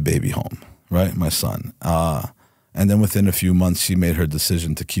brought the baby home, right? My son. And then within a few months, she made her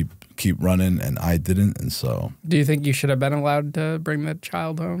decision to keep running, and I didn't. And so, do you think you should have been allowed to bring the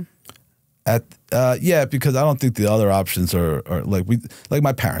child home? Yeah, because I don't think the other options are like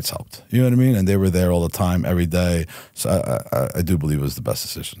my parents helped. You know what I mean? And they were there all the time, every day. So I do believe it was the best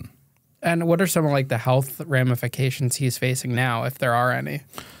decision. And what are some of like the health ramifications he's facing now, if there are any?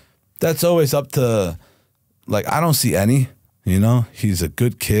 That's always up to, like, I don't see any. You know, he's a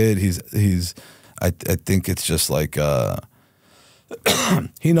good kid. I think it's just like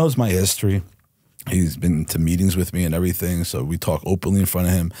he knows my history. He's been to meetings with me and everything, so we talk openly in front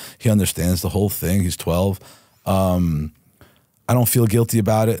of him. He understands the whole thing. He's 12. I don't feel guilty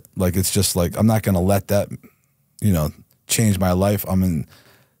about it. Like, it's just like I'm not going to let that, you know, change my life. I'm in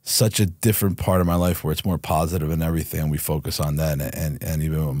such a different part of my life where it's more positive and everything. We focus on that, and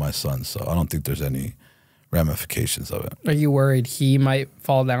even with my son. So I don't think there's any ramifications of it. Are you worried he might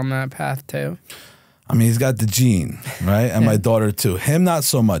fall down that path too? I mean, he's got the gene, right? And my daughter too. Him, not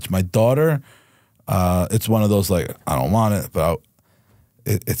so much. My daughter, it's one of those like, I don't want it, but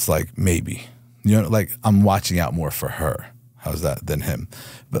it's like maybe. You know, like I'm watching out more for her. How's that than him?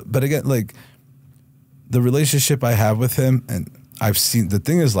 But again, like the relationship I have with him, and I've seen, the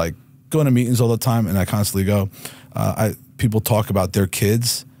thing is like going to meetings all the time, and I constantly go, people talk about their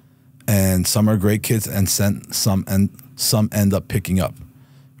kids, and some are great kids, and some end up picking up,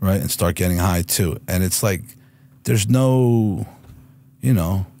 right, and start getting high too. And it's like there's no, you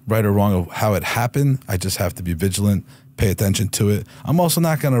know, right or wrong of how it happened. I just have to be vigilant, pay attention to it. I'm also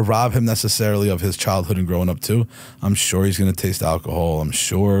not going to rob him necessarily of his childhood and growing up too. I'm sure he's going to taste alcohol. I'm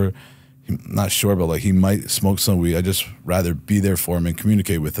sure, not sure, but like he might smoke some weed. I just rather be there for him and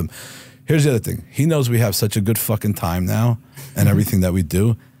communicate with him. Here's the other thing. He knows we have such a good fucking time now and everything that we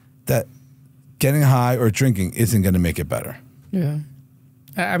do, that getting high or drinking isn't going to make it better. Yeah.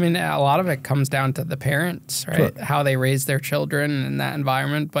 I mean, a lot of it comes down to the parents, right? Sure. How they raise their children in that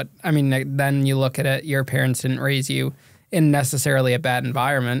environment. But I mean, then you look at it, your parents didn't raise you in necessarily a bad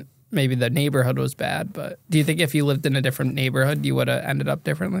environment. Maybe the neighborhood was bad, but do you think if you lived in a different neighborhood, you would have ended up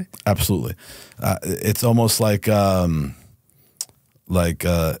differently? Absolutely. It's almost like A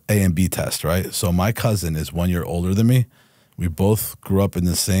and B test, right? So my cousin is 1 year older than me. We both grew up in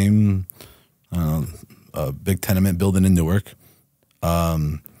the same big tenement building in Newark.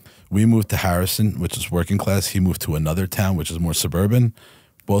 We moved to Harrison, which is working class. He moved to another town, which is more suburban.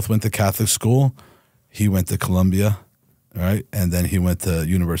 Both went to Catholic school. He went to Columbia, right? And then he went to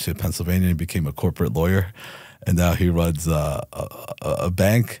University of Pennsylvania and became a corporate lawyer. And now he runs a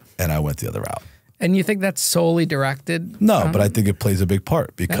bank, and I went the other route. And you think that's solely directed? No, but I think it plays a big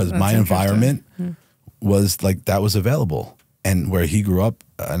part because my environment was like that was available. And where he grew up,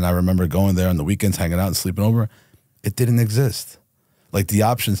 and I remember going there on the weekends, hanging out and sleeping over, it didn't exist. Like the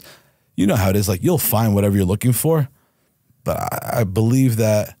options, you know how it is, like you'll find whatever you're looking for, but I believe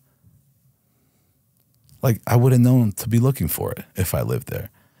that like I would have known to be looking for it if I lived there.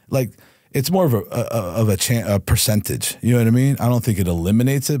 Like it's more of a percentage, you know what I mean? I don't think it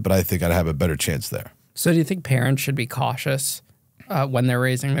eliminates it, but I think I'd have a better chance there. So do you think parents should be cautious when they're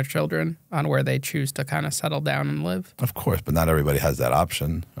raising their children on where they choose to kind of settle down and live? Of course, but not everybody has that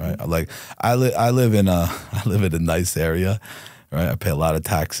option, right? Like I live in a nice area, right? I pay a lot of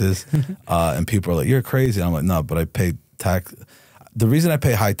taxes, and people are like, "You're crazy." And I'm like, "No, but I pay tax." The reason I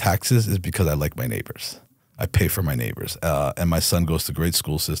pay high taxes is because I like my neighbors. I pay for my neighbors, and my son goes to great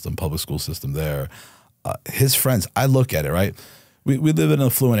school system, public school system there. His friends, I look at it, right? We live in an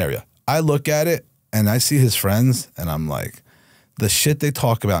affluent area. I look at it and I see his friends, and I'm like, the shit they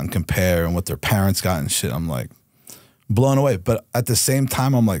talk about and compare and what their parents got and shit, I'm like blown away. But at the same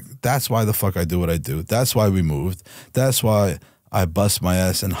time, I'm like, that's why the fuck I do what I do. That's why we moved. That's why I bust my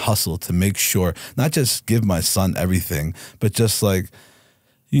ass and hustle to make sure, not just give my son everything, but just like,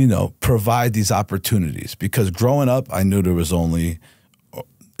 you know, provide these opportunities. Because growing up, I knew there was only,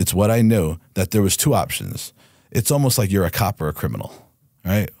 it's what I knew, that there was two options. It's almost like you're a cop or a criminal,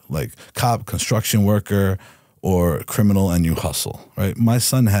 right? Like cop, construction worker, or criminal, and you hustle, right? My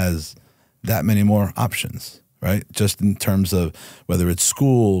son has that many more options, right? Just in terms of whether it's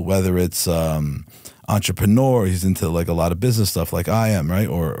school, whether it's entrepreneur, he's into like a lot of business stuff like I am, right?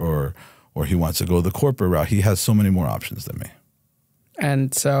 Or he wants to go the corporate route. He has so many more options than me.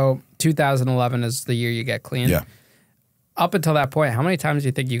 And so 2011 is the year you get clean. Yeah. Up until that point, how many times do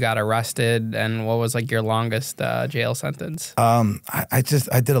you think you got arrested, and what was like your longest jail sentence? I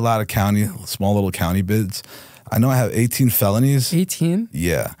did a lot of small little county bids. I know I have 18 felonies. 18?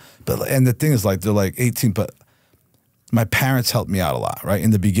 Yeah. And the thing is, like, they're like 18, but my parents helped me out a lot, right?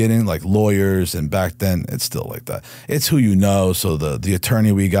 In the beginning, like lawyers, and back then, it's still like that. It's who you know. So the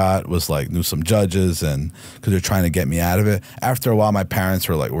attorney we got was like, knew some judges, and because they're trying to get me out of it. After a while, my parents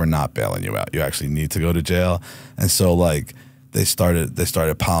were like, we're not bailing you out. You actually need to go to jail. And so, like, they started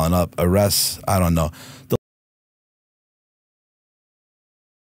piling up arrests. I don't know.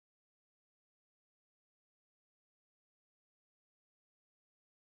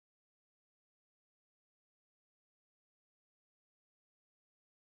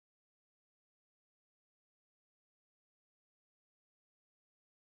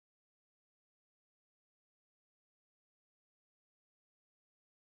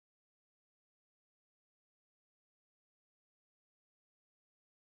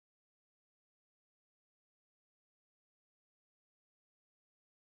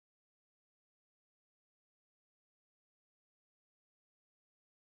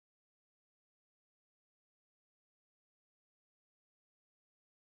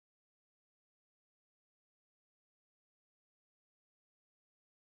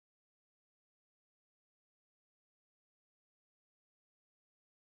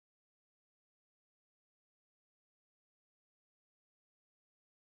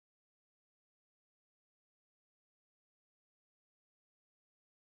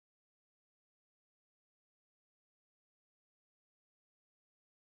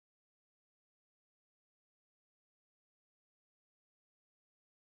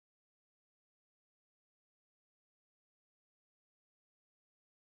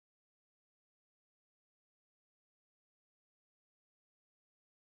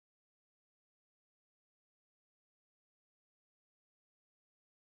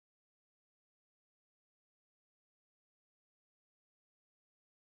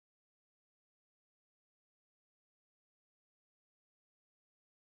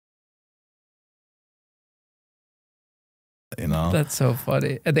 You know? That's so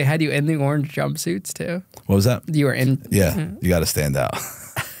funny. And they had you in the orange jumpsuits too? What was that? You were in... Yeah, you got to stand out.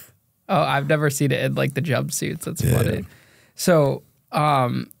 Oh, I've never seen it in like the jumpsuits. That's funny. So,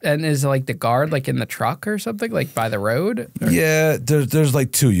 and is like the guard like in the truck or something, like by the road? Or? Yeah, there's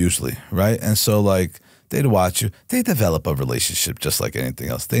like two usually, right? And so like they'd watch you. They develop a relationship just like anything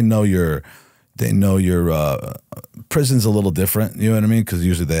else. They know your prison's a little different. You know what I mean? Because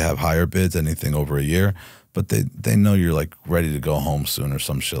usually they have higher bids, anything over a year. But they know you're like ready to go home soon or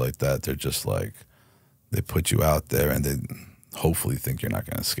some shit like that. They're just like, they put you out there and they hopefully think you're not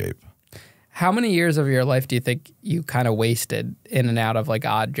going to escape. How many years of your life do you think you kind of wasted in and out of like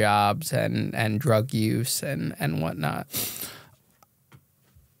odd jobs and drug use and whatnot?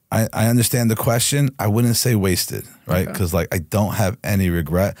 I understand the question. I wouldn't say wasted, right? Because like I don't have any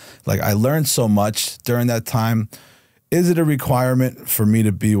regret. Like I learned so much during that time. Is it a requirement for me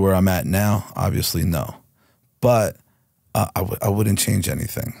to be where I'm at now? Obviously, no. But I wouldn't change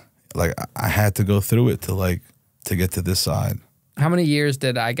anything. Like I had to go through it to get to this side. How many years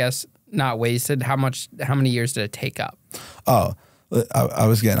did, I guess, not wasted? How many years did it take up? Oh, I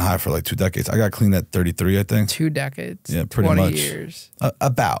was getting high for like 2 decades. I got clean at 33, I think. 2 decades? Yeah, pretty 20 much. years.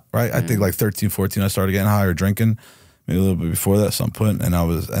 About, right? I think like 13, 14, I started getting high or drinking. Maybe a little bit before that, some point. And I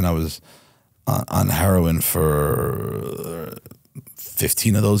was on heroin for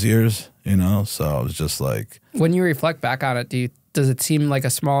 15 of those years, you know? So I was just like... When you reflect back on it, does it seem like a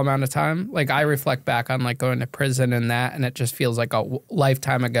small amount of time? Like I reflect back on like going to prison and that, and it just feels like a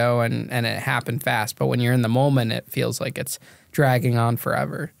lifetime ago and it happened fast. But when you're in the moment, it feels like it's dragging on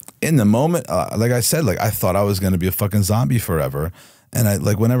forever. In the moment, like I said, like I thought I was going to be a fucking zombie forever. And I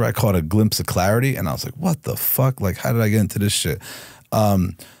like whenever I caught a glimpse of clarity and I was like, what the fuck? Like, how did I get into this shit?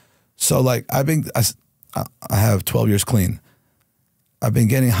 So like I have 12 years clean. I've been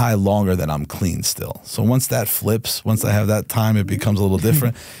getting high longer than I'm clean still. So once that flips, once I have that time, it becomes a little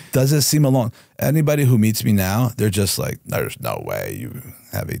different. Does it seem long? Anybody who meets me now, they're just like, there's no way you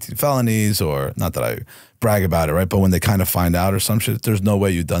have 18 felonies, or not that I brag about it, right? But when they kind of find out or some shit, there's no way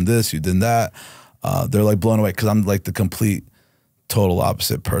you've done this, you did that. They're like blown away because I'm like the complete, total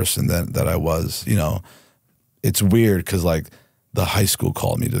opposite person that I was. You know, it's weird because like the high school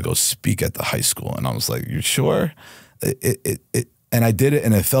called me to go speak at the high school. And I was like, you sure? And I did it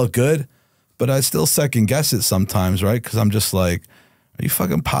and it felt good, but I still second guess it sometimes, right? Because I'm just like, are you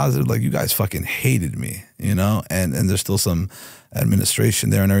fucking positive? Like you guys fucking hated me, you know? And there's still some administration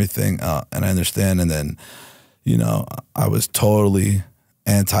there and everything, and I understand. And then, you know, I was totally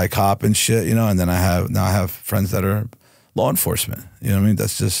anti-cop and shit, you know? And then I have friends that are law enforcement, you know what I mean?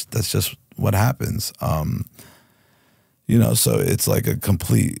 That's just what happens. You know, so it's like a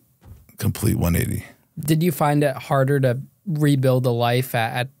complete 180. Did you find it harder to rebuild a life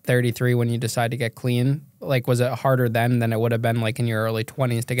at 33 when you decide to get clean? Like, was it harder then than it would have been like in your early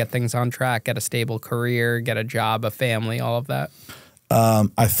 20s to get things on track, get a stable career, get a job, a family, all of that?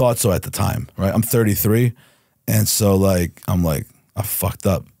 I thought so at the time, right? I'm 33. And so like, I'm like, I fucked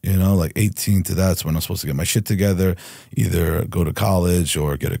up, you know, like 18 to that's when I'm supposed to get my shit together, either go to college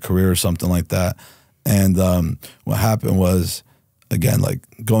or get a career or something like that. And what happened was, again, like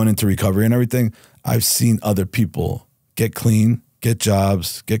going into recovery and everything, I've seen other people get clean, get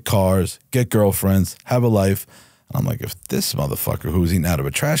jobs, get cars, get girlfriends, have a life. And I'm like, if this motherfucker who's eating out of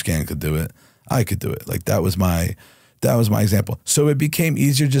a trash can could do it, I could do it. Like that was my example. So it became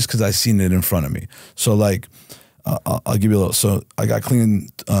easier just because I seen it in front of me. So like, I'll give you a little. So I got clean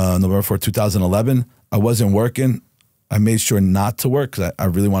November 4th, 2011. I wasn't working. I made sure not to work because I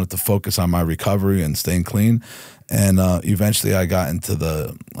really wanted to focus on my recovery and staying clean. And eventually I got into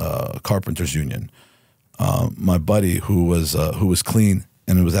the Carpenters Union. My buddy who was clean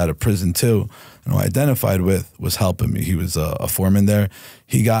and who was out of prison too, and who I identified with, was helping me. He was a foreman there.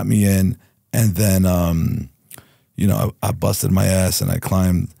 He got me in, and then you know, I busted my ass and I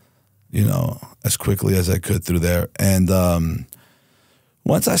climbed, you know, as quickly as I could through there. And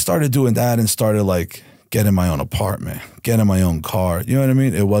once I started doing that and started like getting my own apartment, getting my own car, you know what I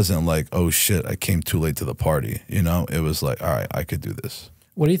mean? It wasn't like, oh shit, I came too late to the party, you know? It was like, all right, I could do this.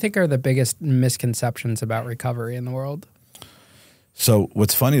 What do you think are the biggest misconceptions about recovery in the world? So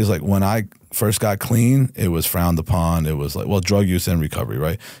what's funny is like when I first got clean, it was frowned upon. It was like, well, drug use and recovery,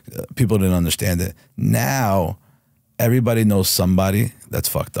 right? People didn't understand it. Now, everybody knows somebody that's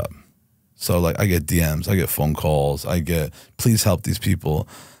fucked up. So like I get DMs, I get phone calls, I get, please help these people.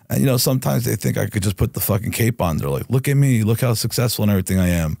 And you know, sometimes they think I could just put the fucking cape on. They're like, look at me, look how successful and everything I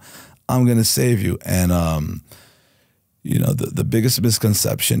am. I'm gonna save you. And you know, the biggest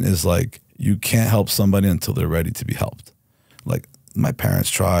misconception is like, you can't help somebody until they're ready to be helped. Like my parents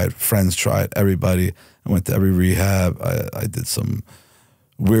tried, friends tried, everybody. I went to every rehab. I did some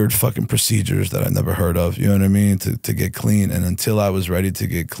weird fucking procedures that I never heard of, you know what I mean, to get clean. And until I was ready to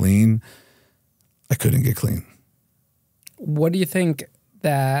get clean, I couldn't get clean. What do you think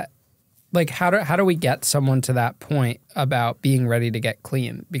that, like, how do we get someone to that point about being ready to get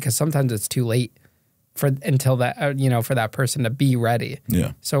clean? Because sometimes it's too late for that person to be ready.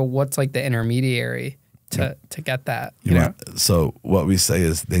 Yeah. So what's like the intermediary to get that? So what we say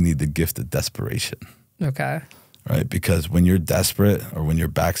is they need the gift of desperation. Okay. Right? Because when you're desperate or when your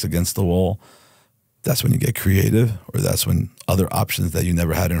back's against the wall, that's when you get creative, or that's when other options that you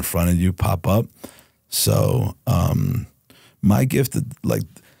never had in front of you pop up. So my gift, like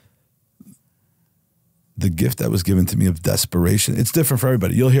the gift that was given to me of desperation, it's different for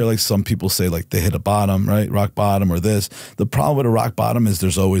everybody. You'll hear like some people say like they hit a bottom, right? Rock bottom or this. The problem with a rock bottom is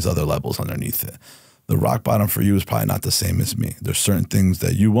there's always other levels underneath it. The rock bottom for you is probably not the same as me. There's certain things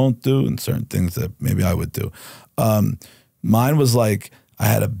that you won't do and certain things that maybe I would do. Mine was like I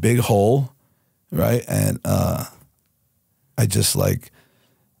had a big hole, right? And I just like,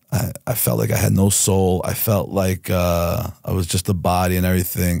 I felt like I had no soul. I felt like I was just a body and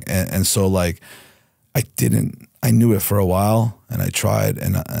everything. And so like I knew it for a while and I tried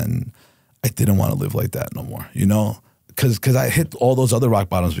and I didn't want to live like that no more, you know? Because I hit all those other rock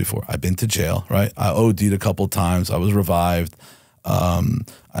bottoms before. I've been to jail, right? I OD'd a couple times. I was revived. I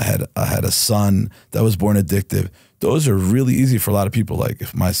had a son that was born addictive. Those are really easy for a lot of people. Like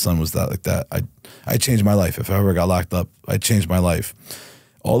if my son was like that, I changed my life. If I ever got locked up, I changed my life.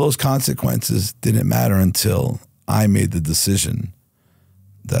 All those consequences didn't matter until I made the decision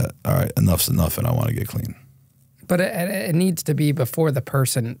that, all right, enough's enough and I want to get clean. But it needs to be before the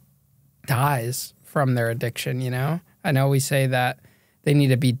person dies from their addiction, you know? I know we say that they need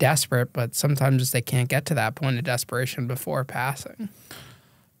to be desperate, but sometimes they can't get to that point of desperation before passing.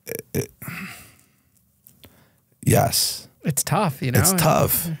 Yes. It's tough, you know? It's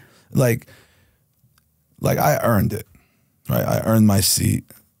tough. Like I earned it, right? I earned my seat.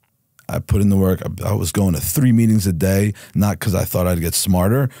 I put in the work. I was going to 3 meetings a day, not because I thought I'd get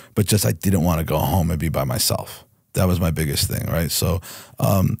smarter, but just I didn't want to go home and be by myself. That was my biggest thing, right? So,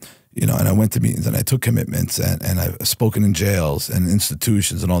 you know, and I went to meetings and I took commitments and I've spoken in jails and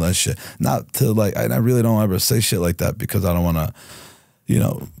institutions and all that shit. Not to like, I really don't ever say shit like that because I don't want to, you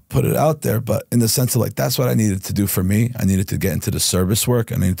know, put it out there. But in the sense of like, that's what I needed to do for me. I needed to get into the service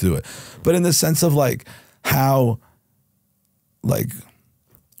work. I needed to do it. But in the sense of like how, like,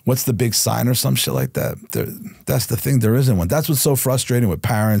 what's the big sign or some shit like that? That's the thing. There isn't one. That's what's so frustrating with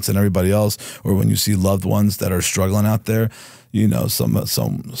parents and everybody else, or when you see loved ones that are struggling out there, you know, some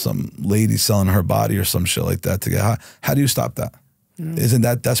lady selling her body or some shit like that to get high. How do you stop that? Isn't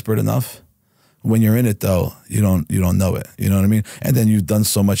that desperate enough? When you're in it though, you don't know it. You know what I mean? And then you've done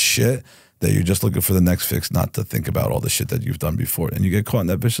so much shit that you're just looking for the next fix, not to think about all the shit that you've done before. And you get caught in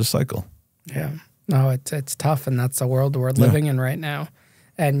that vicious cycle. Yeah. No, it's tough, and that's the world we're living in right now.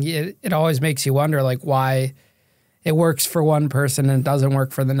 And it always makes you wonder, like, why it works for one person and it doesn't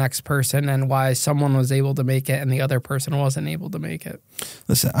work for the next person, and why someone was able to make it and the other person wasn't able to make it.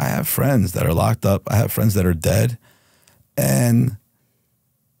 Listen, I have friends that are locked up. I have friends that are dead. And,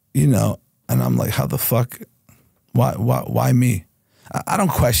 you know, and I'm like, how the fuck, why me? I don't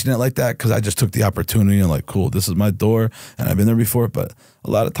question it like that because I just took the opportunity and like, cool, this is my door and I've been there before, but a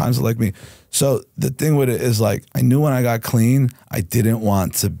lot of times they're like me. So the thing with it is like, I knew when I got clean, I didn't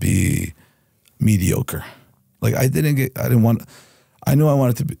want to be mediocre. Like I knew I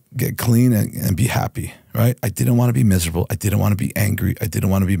wanted to get clean and be happy, right? I didn't want to be miserable. I didn't want to be angry. I didn't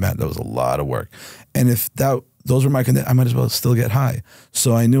want to be mad. That was a lot of work. And if those were my conditions, I might as well still get high.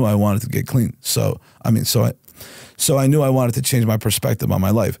 So I knew I wanted to get clean. So I knew I wanted to change my perspective on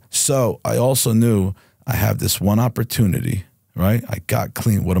my life. So I also knew I have this one opportunity, right? I got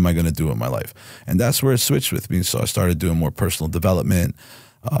clean. What am I going to do with my life? And that's where it switched with me. So I started doing more personal development.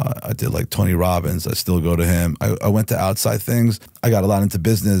 I did like Tony Robbins. I still go to him. I went to outside things. I got a lot into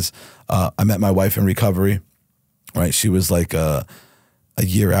business. I met my wife in recovery, right? She was like a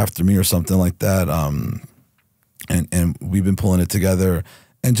year after me or something like that. And we've been pulling it together.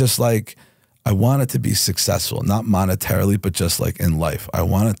 And just like, I wanted to be successful, not monetarily, but just like in life. I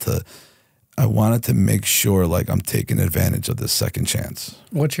wanted to make sure like I'm taking advantage of this second chance.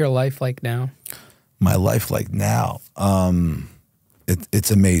 What's your life like now? My life like now, it's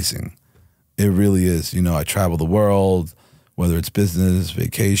amazing. It really is. You know, I travel the world, whether it's business,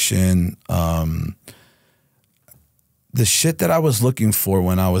 vacation. The shit that I was looking for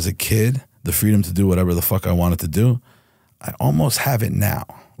when I was a kid, the freedom to do whatever the fuck I wanted to do, I almost have it now.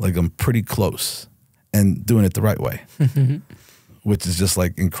 Like I'm pretty close and doing it the right way, which is just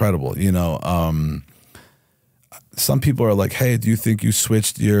like incredible. You know, some people are like, hey, do you think you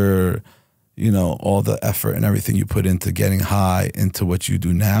switched your, all the effort and everything you put into getting high into what you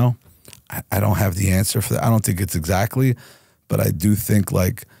do now? I don't have the answer for that. I don't think it's exactly, but I do think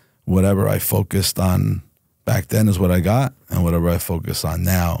like whatever I focused on back then is what I got, and whatever I focus on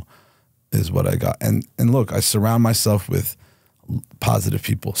now is what I got. And look, I surround myself with positive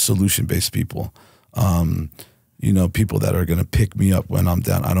people, solution-based people, people that are going to pick me up when I'm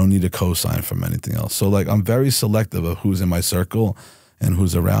down. I don't need a cosign from anything else. So like I'm very selective of who's in my circle and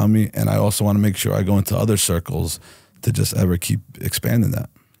who's around me. And I also want to make sure I go into other circles to just ever keep expanding that.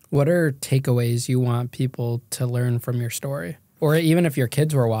 What are takeaways you want people to learn from your story? Or even if your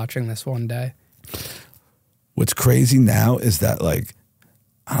kids were watching this one day? What's crazy now is that like,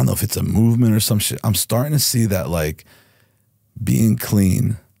 I don't know if it's a movement or some shit. I'm starting to see that like being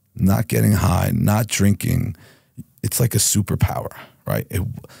clean, not getting high, not drinking, it's like a superpower, right?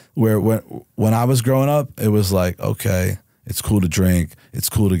 When I was growing up, it was like, okay, it's cool to drink, it's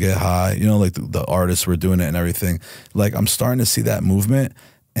cool to get high, like the artists were doing it and everything. Like I'm starting to see that movement,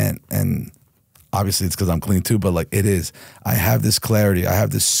 and obviously it's because I'm clean too, but like it is. I have this clarity, I have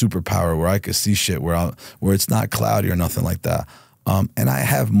this superpower where I could see shit where it's not cloudy or nothing like that. And I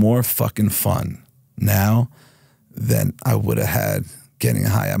have more fucking fun now than I would have had getting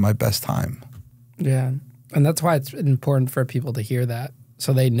high at my best time. Yeah. And that's why it's important for people to hear that,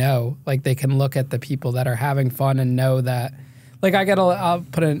 so they know, like they can look at the people that are having fun and know that, like I'll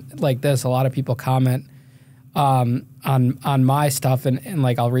put it like this, a lot of people comment on my stuff and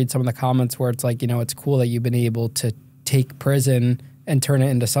like I'll read some of the comments where it's like, it's cool that you've been able to take prison and turn it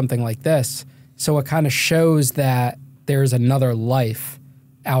into something like this. So it kind of shows that there's another life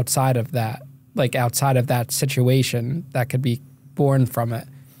outside of that, like outside of that situation that could be born from it.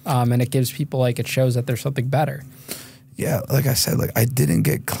 And it gives people, like, it shows that there's something better. Yeah, like I said, like I didn't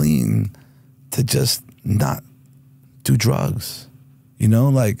get clean to just not do drugs.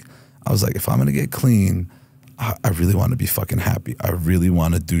 Like I was like, if I'm gonna get clean, I really want to be fucking happy. I really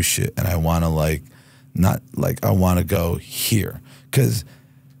want to do shit, and I want to like, not like I want to go here, because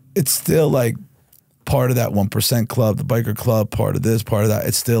it's still like part of that 1% club, the biker club, part of this, part of that.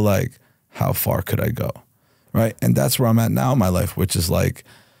 It's still like, how far could I go, right? And that's where I'm at now in my life, which is like,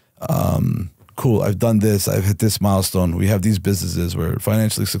 cool, I've done this, I've hit this milestone, we have these businesses, we're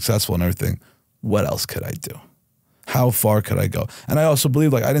financially successful and everything. What else could I do? How far could I go? And I also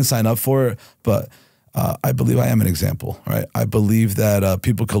believe, like, I didn't sign up for it, but I believe I am an example, right? I believe that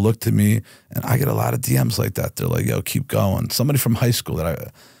people could look to me, and I get a lot of DMs like that. They're like, yo, keep going. Somebody from high school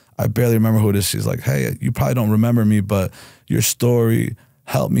that I barely remember who it is, she's like, hey, you probably don't remember me, but your story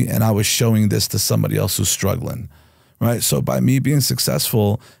helped me, and I was showing this to somebody else who's struggling. Right, so by me being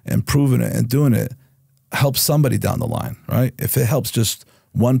successful and proving it and doing it, helps somebody down the line. Right, if it helps just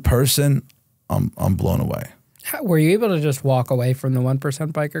one person, I'm blown away. Were you able to just walk away from the 1%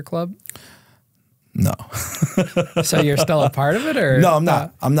 biker club? No. So you're still a part of it, or no? I'm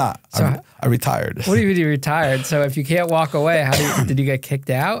not. I'm not. So I retired. What do you mean you retired? So if you can't walk away, did you get kicked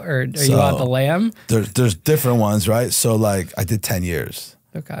out, or are you out the lamb? There's different ones, right? So like I did 10 years.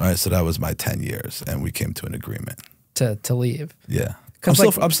 Okay. Right, so that was my 10 years, and we came to an agreement to leave. Yeah. I'm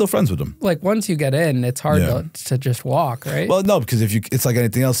still friends with them. Like once you get in, it's hard to just walk, right? Well, no, because it's like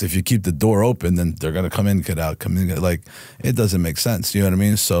anything else. If you keep the door open, then they're gonna come in, get out, come in. Like it doesn't make sense. You know what I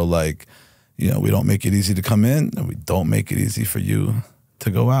mean? So like, we don't make it easy to come in, and we don't make it easy for you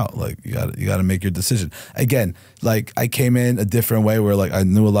to go out. Like you gotta make your decision. Again, like I came in a different way where like I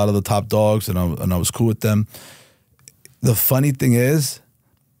knew a lot of the top dogs and I was cool with them. The funny thing is,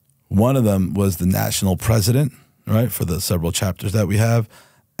 one of them was the national president, right, for the several chapters that we have.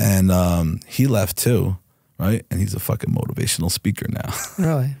 And he left too, right? And he's a fucking motivational speaker now.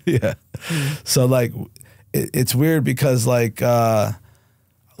 Really? Yeah. So like, it's weird because like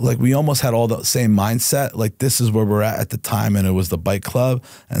we almost had all the same mindset. Like this is where we're at the time, and it was the bike club,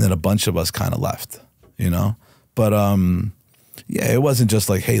 and then a bunch of us kind of left, But yeah, it wasn't just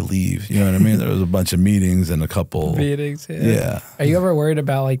like, hey, leave. You know what I mean? There was a bunch of meetings and a couple meetings. Yeah. Are you ever worried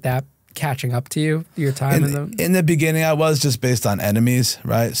about like that catching up to you, your time in them? In the beginning, I was, just based on enemies,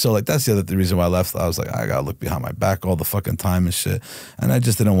 right? So like that's the other reason why I left. I was like, I gotta look behind my back all the fucking time and shit, and I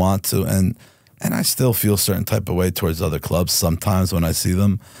just didn't want to. And I still feel a certain type of way towards other clubs sometimes when I see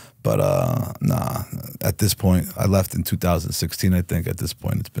them. But nah, at this point, I left in 2016, I think. At this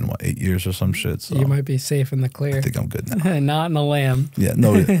point, it's been, 8 years or some shit. So you might be safe in the clear. I think I'm good now. Not in the lamb. Yeah,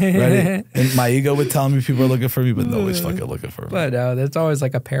 no, ready? And my ego would tell me people are looking for me, but nobody's fucking looking for me. But no, there's always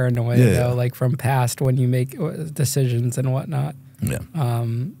like a paranoia, though, like from past when you make decisions and whatnot. Yeah.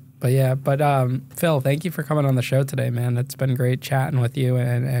 But Phil, thank you for coming on the show today, man. It's been great chatting with you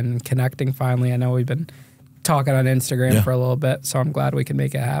and connecting finally. I know we've been talking on Instagram Yeah. for a little bit, so I'm glad we can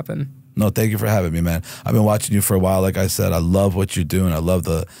make it happen. No, thank you for having me, man. I've been watching you for a while. Like I said, I love what you're doing. I love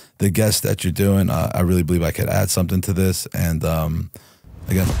the guests that you're doing. I really believe I could add something to this. And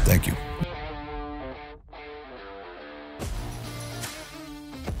again, thank you.